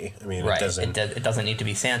movie. I mean, right. It doesn't need to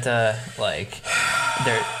be Santa. Like,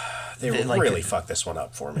 they really fucked this one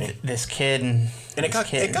up for me. This kid, and it got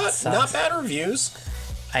not bad reviews.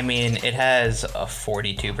 I mean, it has a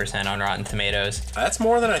 42% on Rotten Tomatoes. That's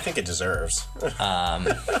more than I think it deserves. I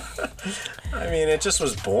mean, it just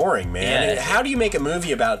was boring, man. Yeah. How do you make a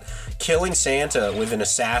movie about killing Santa with an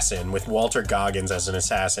assassin, with Walter Goggins as an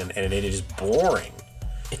assassin, and it is boring?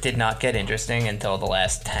 It did not get interesting until the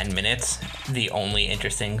last 10 minutes. The only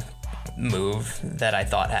interesting move that I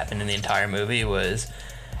thought happened in the entire movie was,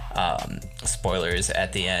 spoilers,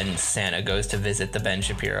 at the end, Santa goes to visit the Ben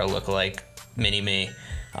Shapiro lookalike Mini-Me.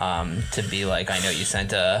 To be like, I know you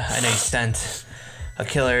sent a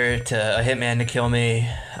killer to a hitman to kill me.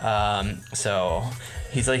 So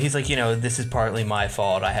he's like, you know, this is partly my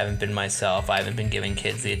fault. I haven't been myself. I haven't been giving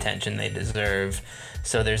kids the attention they deserve.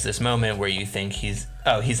 So there's this moment where you think he's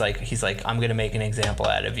like, I'm gonna make an example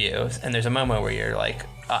out of you. And there's a moment where you're like,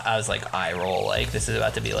 I was like, eye roll. Like this is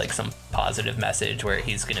about to be like some positive message where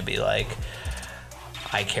he's gonna be like,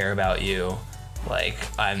 I care about you. Like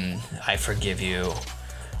I forgive you.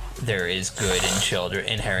 There is good in children,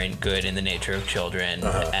 inherent good in the nature of children,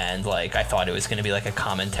 and like I thought it was going to be like a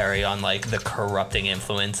commentary on like the corrupting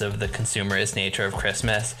influence of the consumerist nature of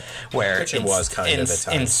Christmas, which it was kind of at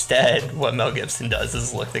times. Instead, what Mel Gibson does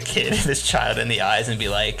is look this child in the eyes and be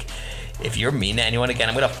like, if you're mean to anyone again,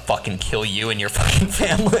 I'm gonna fucking kill you and your fucking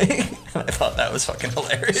family. I thought that was fucking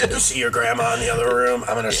hilarious. So you see your grandma in the other room?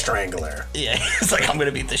 I'm gonna strangle her. Yeah, he's like, I'm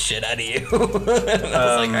gonna beat the shit out of you. And I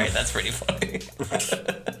was like, all right, that's pretty funny.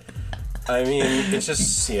 I mean, it's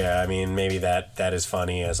just, I mean, maybe that is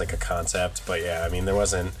funny as like a concept, but I mean, there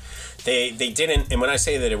wasn't, they didn't, and when I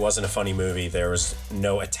say that it wasn't a funny movie, there was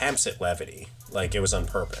no attempts at levity. Like, it was on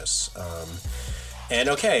purpose. And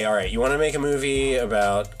okay, all right, you want to make a movie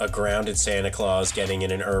about a grounded Santa Claus getting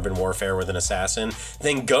in an urban warfare with an assassin?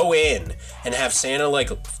 Then go in and have Santa, like,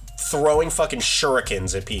 throwing fucking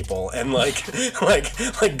shurikens at people and like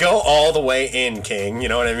go all the way in, King. You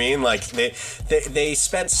know what I mean? Like they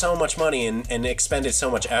spent so much money and expended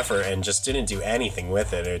so much effort and just didn't do anything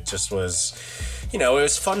with it. It just was, you know, it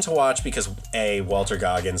was fun to watch because Walter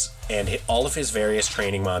Goggins and all of his various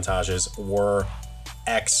training montages were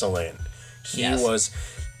excellent. He was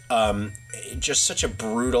just such a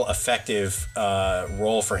brutal, effective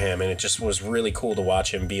role for him, and it just was really cool to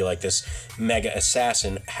watch him be like this mega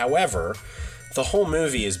assassin. However, the whole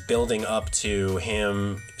movie is building up to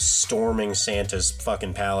him storming Santa's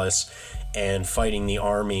fucking palace and fighting the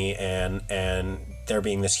army, and there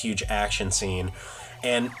being this huge action scene.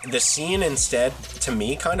 And the scene instead, to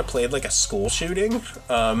me, kind of played like a school shooting.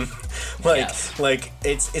 Like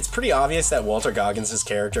it's pretty obvious that Walter Goggins'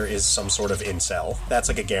 character is some sort of incel. That's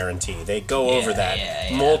like a guarantee. They go over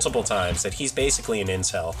that multiple times, that he's basically an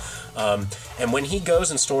incel. And when he goes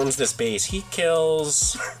and storms this base, he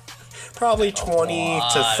kills probably 20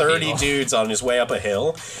 to 30 dudes on his way up a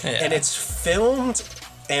hill. Yeah. And it's filmed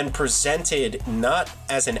and presented not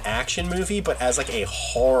as an action movie, but as like a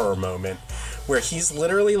horror moment, where he's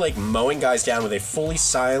literally like mowing guys down with a fully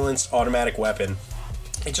silenced automatic weapon.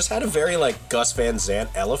 It just had a very like Gus Van Sant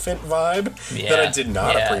elephant vibe that I did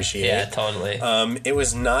not appreciate. Yeah, totally. It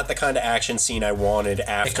was not the kind of action scene I wanted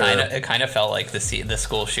after. It kind of felt like the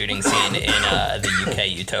school shooting scene in the UK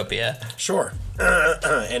Utopia. Sure.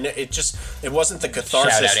 And it wasn't the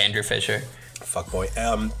catharsis. Shout out Andrew Fisher. Fuck boy.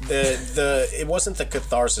 It wasn't the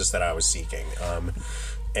catharsis that I was seeking.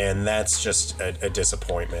 And that's just a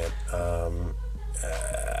disappointment.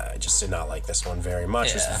 I just did not like this one very much.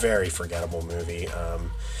 Yeah. It's a very forgettable movie.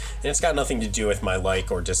 And it's got nothing to do with my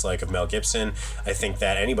like or dislike of Mel Gibson. I think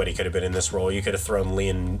that anybody could have been in this role. You could have thrown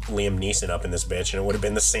Liam Neeson up in this bitch and it would have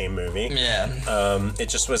been the same movie. Yeah. It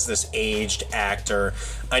just was this aged actor.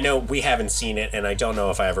 I know we haven't seen it, and I don't know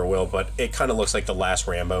if I ever will, but it kind of looks like the last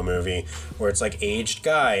Rambo movie, where it's like aged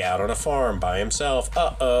guy out on a farm by himself.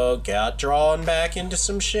 Got drawn back into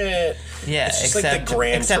some shit. Yeah, it's just like the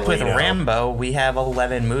Grand except Torino. With Rambo, we have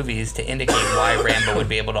 11 movies to indicate why Rambo would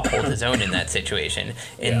be able to hold his own in that situation.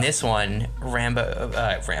 In this one,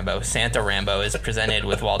 Santa Rambo is presented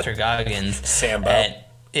with Walter Goggins. Sambo.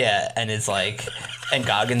 Yeah, and it's like, and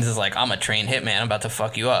Goggins is like, I'm a trained hitman, I'm about to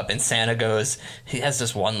fuck you up. And Santa goes, he has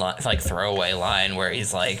this one like throwaway line where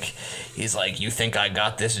he's like, you think I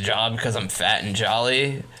got this job because I'm fat and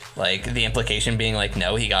jolly? Like, the implication being like,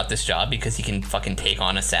 no, he got this job because he can fucking take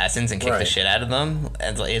on assassins and kick the shit out of them.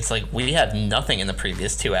 And it's like, we have nothing in the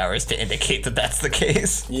previous 2 hours to indicate that that's the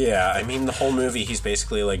case. Yeah, I mean, the whole movie, he's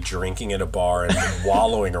basically like drinking at a bar and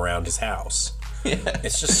wallowing around his house. Yeah.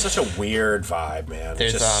 It's just such a weird vibe, man.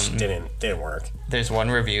 It just didn't work. There's one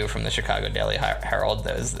review from the Chicago Daily Herald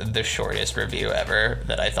that was the shortest review ever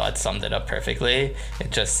that I thought summed it up perfectly. It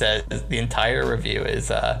just says the entire review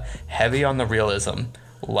is heavy on the realism,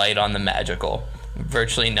 light on the magical,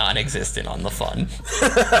 virtually non-existent on the fun.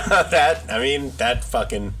 that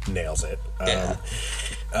fucking nails it. Yeah.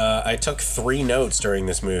 I took 3 notes during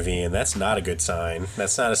this movie, and that's not a good sign.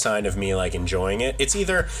 That's not a sign of me, like, enjoying it. It's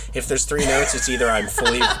either, if there's 3 notes, it's either I'm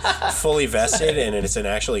fully vested and it's an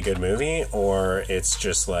actually good movie, or it's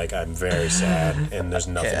just, like, I'm very sad and there's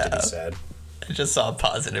nothing to be said. I just saw a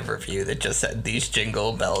positive review that just said, these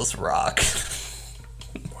jingle bells rock.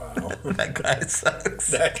 Wow. That guy sucks.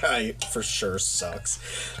 That guy for sure sucks.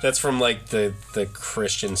 That's from, like, the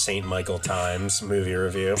Christian St. Michael Times movie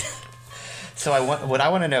review. So what I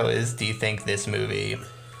want to know is, do you think this movie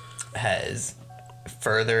has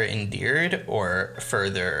further endeared or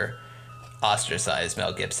further ostracized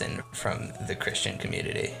Mel Gibson from the Christian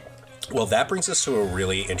community? Well, that brings us to a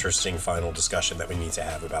really interesting final discussion that we need to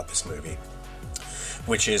have about this movie,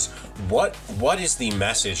 which is what is the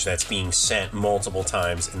message that's being sent multiple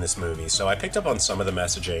times in this movie. So I picked up on some of the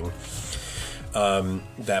messaging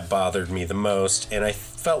that bothered me the most, and I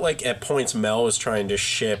felt like at points Mel was trying to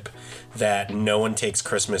ship that no one takes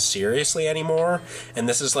Christmas seriously anymore, and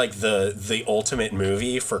this is like the ultimate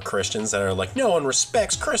movie for Christians that are like, no one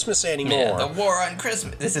respects Christmas anymore. Yeah, the war on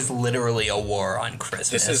Christmas. This is literally a war on Christmas.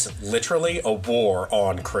 This is literally a war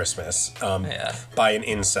on Christmas by an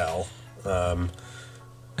incel.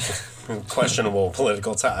 Questionable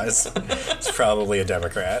political ties. It's probably a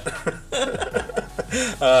Democrat.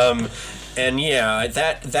 And yeah,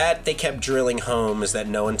 that they kept drilling home is that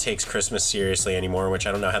no one takes Christmas seriously anymore, which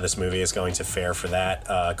I don't know how this movie is going to fare for that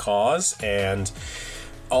cause. And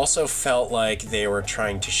also felt like they were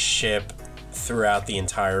trying to ship throughout the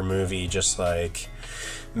entire movie just like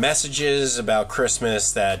messages about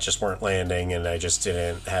Christmas that just weren't landing, and I just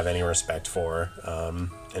didn't have any respect for,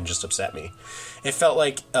 and just upset me. It felt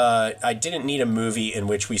like I didn't need a movie in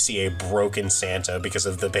which we see a broken Santa because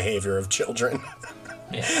of the behavior of children.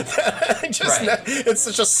 Yeah. It's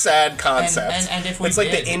such a sad concept. And if it's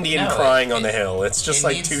like the Indian crying on the hill. It's just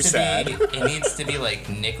like too sad. It needs to be like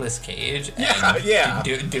Nicolas Cage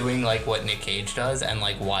doing like what Nick Cage does and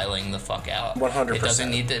like wiling the fuck out. 100%. It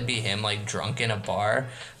doesn't need to be him like drunk in a bar,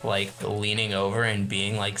 like leaning over and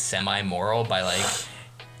being like semi-moral by like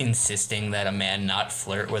insisting that a man not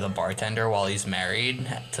flirt with a bartender while he's married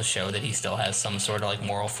to show that he still has some sort of like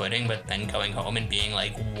moral footing, but then going home and being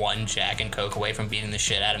like one Jack and Coke away from beating the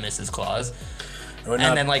shit out of Mrs. Claus.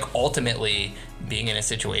 And then like ultimately being in a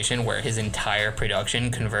situation where his entire production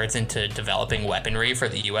converts into developing weaponry for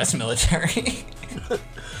the US military.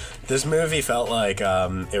 This movie felt like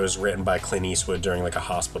it was written by Clint Eastwood during like a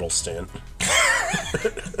hospital stint.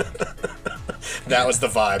 That was the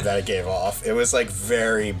vibe that it gave off. It was like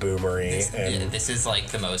very boomery. This is like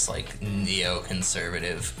the most like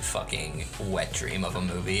neoconservative fucking wet dream of a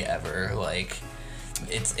movie ever. Like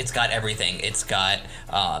it's got everything. It's got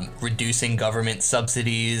reducing government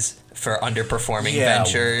subsidies for underperforming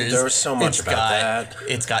ventures. There was so much about that.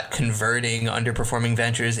 It's got converting underperforming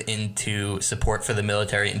ventures into support for the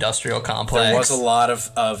military-industrial complex. There was a lot of,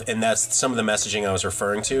 and that's some of the messaging I was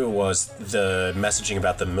referring to was the messaging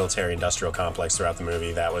about the military-industrial complex throughout the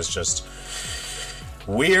movie. That was just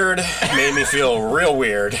weird, made me feel real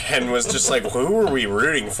weird, and was just like, who were we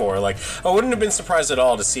rooting for? Like, I wouldn't have been surprised at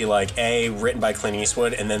all to see like written by Clint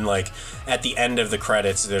Eastwood, and then like at the end of the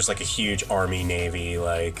credits there's like a huge Army Navy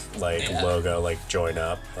like logo, like join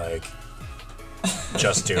up, like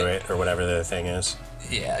just do it or whatever the thing is.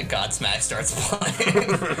 Yeah, Godsmack starts playing.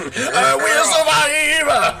 We'll survive!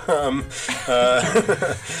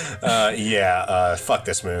 Fuck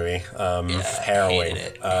this movie. Harrowing.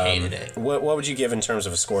 Hated it. What would you give in terms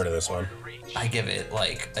of a score to this one? I give it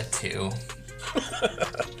like a 2.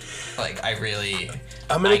 Like I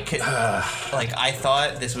thought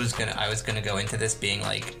I was gonna go into this being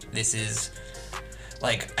like, this is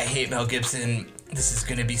like, I hate Mel Gibson. This is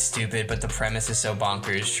gonna be stupid, but the premise is so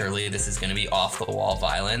bonkers. Surely this is gonna be off-the-wall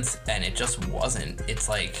violence, and it just wasn't. It's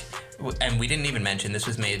like, and we didn't even mention this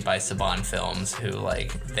was made by Saban Films, who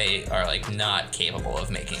like they are like not capable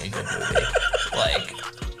of making a good movie.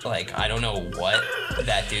 Like, I don't know what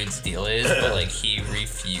that dude's deal is, but, like, he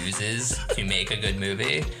refuses to make a good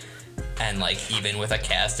movie. And, like, even with a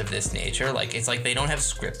cast of this nature, like, it's like they don't have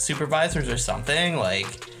script supervisors or something,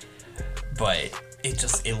 like, but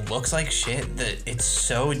it looks like shit. That it's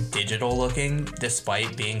so digital looking,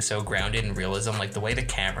 despite being so grounded in realism. Like, the way the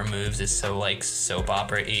camera moves is so, like, soap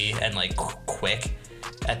opera-y and, like, quick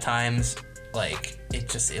at times. Like,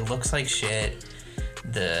 it looks like shit.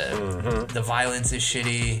 The violence is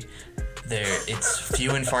shitty. It's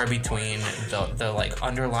few and far between. The like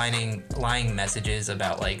underlying messages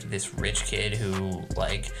about like this rich kid who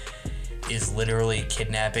like is literally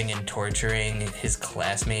kidnapping and torturing his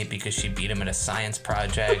classmate because she beat him at a science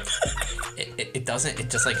project. It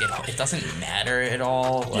doesn't matter at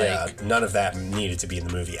all. Like, yeah, none of that needed to be in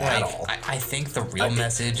the movie at all. I think the real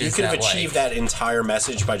message is you could have that, achieved that entire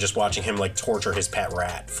message by just watching him like torture his pet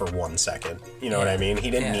rat for 1 second. You know what I mean?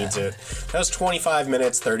 He didn't need to. That was 25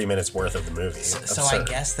 minutes, 30 minutes worth of the movie. So I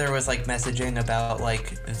guess there was like messaging about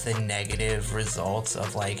like the negative results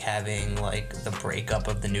of like having like the breakup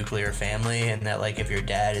of the nuclear family, and that like if your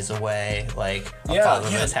dad is away, like a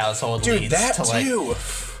fatherless household leads to like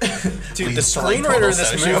Dude, the screenwriter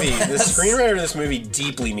of this movie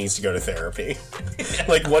deeply needs to go to therapy.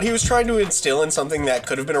 Like, what he was trying to instill in something that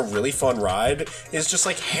could have been a really fun ride is just,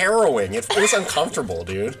 like, harrowing. It was uncomfortable,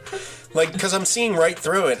 dude. Like, because I'm seeing right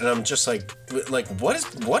through it, and I'm just like,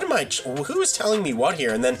 who is telling me what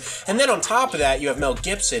here? And then on top of that, you have Mel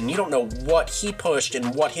Gibson. You don't know what he pushed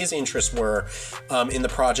and what his interests were in the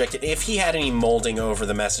project, and if he had any molding over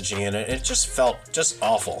the messaging in it. It just felt just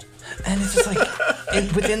awful. And it's just like,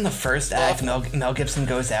 within the first act, Mel Gibson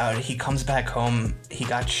goes out, he comes back home, he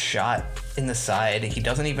got shot in the side, he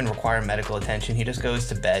doesn't even require medical attention, he just goes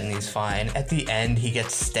to bed and he's fine. At the end, he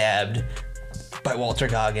gets stabbed by Walter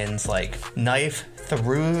Goggins, like, knife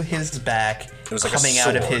through his back, it was like coming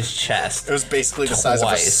out of his chest. It was basically the size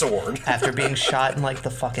of a sword. After being shot in, like,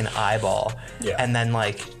 the fucking eyeball. Yeah. And then,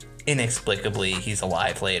 like, inexplicably, he's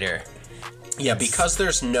alive later. Yeah, because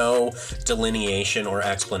there's no delineation or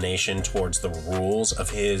explanation towards the rules of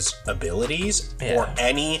his abilities or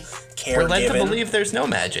any care We're led given. to believe there's no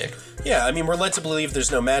magic. Yeah, I mean, we're led to believe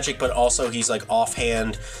there's no magic, but also he's, like,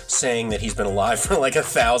 offhand saying that he's been alive for, like,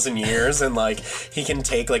 1,000 years, and, like, he can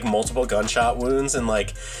take, like, multiple gunshot wounds, and,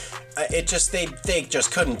 like, it just, they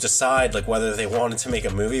just couldn't decide, like, whether they wanted to make a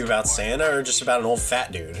movie about Santa or just about an old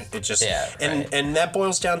fat dude. It just, and that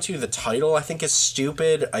boils down to the title, I think, is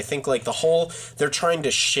stupid. I think, like, they're trying to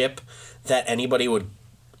ship that anybody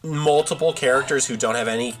multiple characters who don't have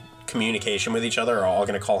any communication with each other are all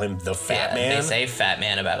going to call him the Fat Man. They say Fat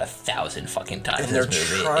Man about 1,000 fucking times in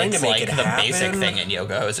this movie. Trying to make it like the basic thing in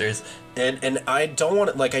Yoga Hosers. And I don't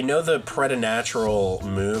want to, like, I know the preternatural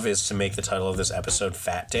move is to make the title of this episode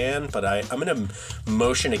Fat Dan, but I'm going to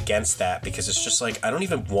motion against that because it's just like, I don't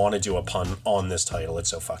even want to do a pun on this title. It's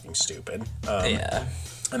so fucking stupid.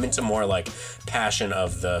 I'm into more like Passion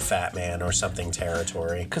of the Fat Man or something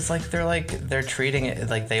territory. Because they're treating it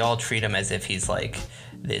like they all treat him as if he's like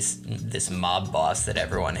this mob boss that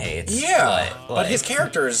everyone hates. Yeah, but his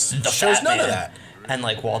character shows none of that. And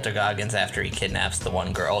like Walter Goggins, after he kidnaps the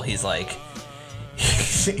one girl, he's like,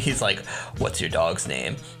 "What's your dog's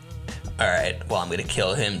name?" All right, well, I'm gonna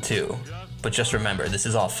kill him too. But just remember, this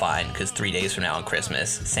is all fine because 3 days from now on Christmas,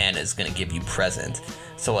 Santa's gonna give you presents.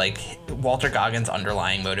 So, like, Walter Goggins'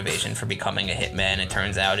 underlying motivation for becoming a hitman, it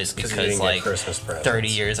turns out, is because, like, 40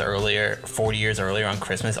 years earlier on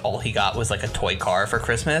Christmas, all he got was, like, a toy car for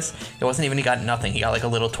Christmas. It wasn't even he got nothing. He got, like, a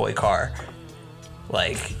little toy car.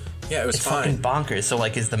 Like, yeah, it was fucking bonkers. So,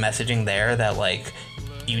 like, is the messaging there that, like,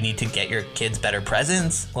 you need to get your kids better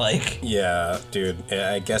presents? Like, yeah, dude,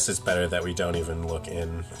 I guess it's better that we don't even look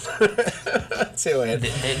in to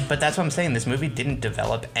it. But that's what I'm saying. This movie didn't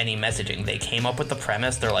develop any messaging. They came up with the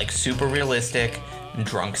premise. They're like super realistic,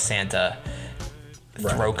 drunk Santa.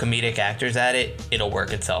 Throw comedic actors at it, it'll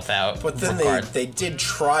work itself out. But then they did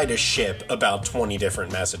try to ship about 20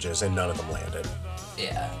 different messages, and none of them landed.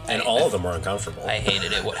 Yeah, and all of them were uncomfortable. I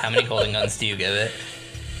hated it. How many golden guns do you give it?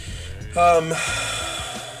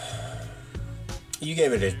 You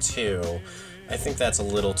gave it a 2. I think that's a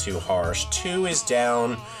little too harsh. 2 is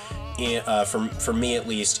down, for me at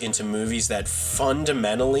least, into movies that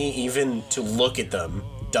fundamentally, even to look at them,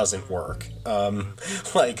 doesn't work.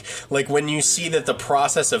 Like when you see that the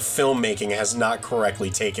process of filmmaking has not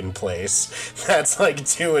correctly taken place, that's like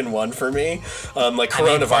 2 and 1 for me. Like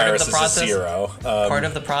Coronavirus is a 0. Part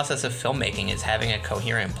of the process of filmmaking is having a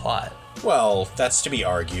coherent plot. Well, that's to be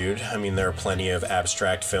argued. I mean, there are plenty of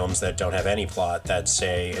abstract films that don't have any plot that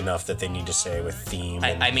say enough that they need to say with theme.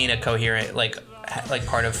 I mean, a coherent, like, like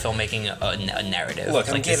part of filmmaking a narrative? Look,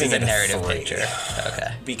 I'm like, giving this is it a narrative 3. picture.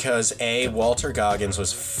 Okay. Because A, Walter Goggins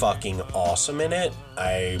was fucking awesome in it.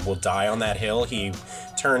 I will die on that hill. He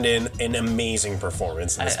turned in an amazing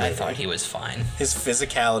performance in this movie. I thought he was fine. His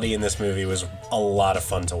physicality in this movie was a lot of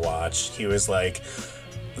fun to watch. He was like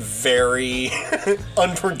very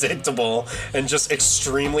unpredictable and just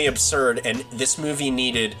extremely absurd, and this movie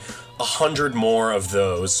needed 100 more of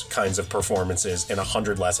those kinds of performances and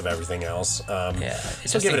 100 less of everything else.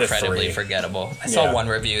 It's so just give it a incredibly 3. forgettable. I saw one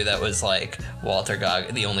review that was like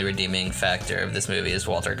the only redeeming factor of this movie is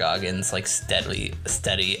Walter Goggins' like steady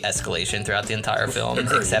escalation throughout the entire film,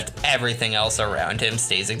 except everything else around him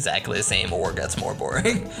stays exactly the same or gets more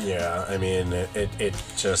boring. Yeah, I mean, it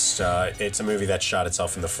just it's a movie that shot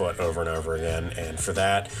itself in the foot over and over again, and for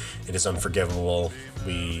that, it is unforgivable.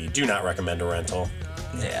 We do not recommend a rental.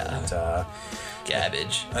 Yeah. And,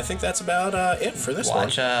 garbage. I think that's about it for this one.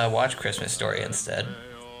 Watch Christmas Story instead.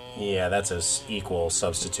 Yeah, that's an equal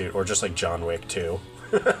substitute, or just like John Wick 2.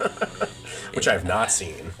 Which I have not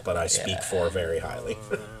seen, but I speak for very highly.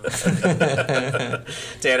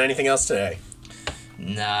 Dan, anything else today?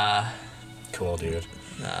 Nah. Cool, dude.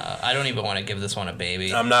 Nah, I don't even want to give this one a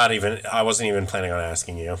baby. I wasn't even planning on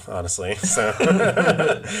asking you, honestly. So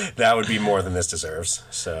that would be more than this deserves.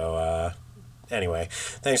 So, anyway,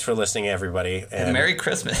 thanks for listening, everybody. And Merry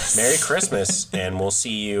Christmas. Merry Christmas, and we'll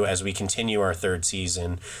see you as we continue our 3rd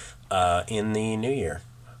season in the new year.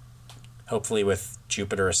 Hopefully with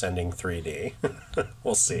Jupiter Ascending 3D.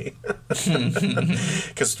 We'll see.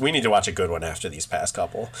 Because we need to watch a good one after these past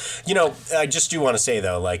couple. You know, I just do want to say,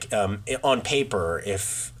 though, like, on paper,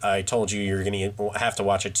 if I told you you're going to have to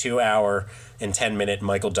watch a 2-hour and 10-minute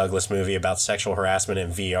Michael Douglas movie about sexual harassment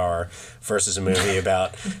in VR versus a movie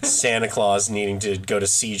about Santa Claus needing to go to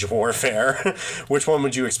siege warfare, which one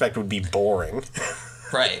would you expect would be boring?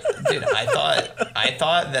 Right. Dude, I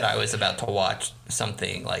thought that I was about to watch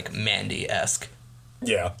something like Mandy-esque.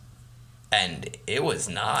 Yeah. And it was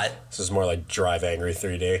not. This is more like Drive Angry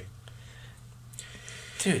 3D.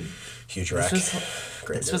 Dude. Huge wreck.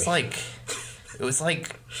 This was like... It was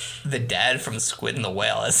like the dad from Squid and the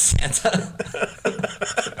Whale as Santa.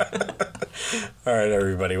 All right,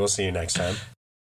 everybody. We'll see you next time.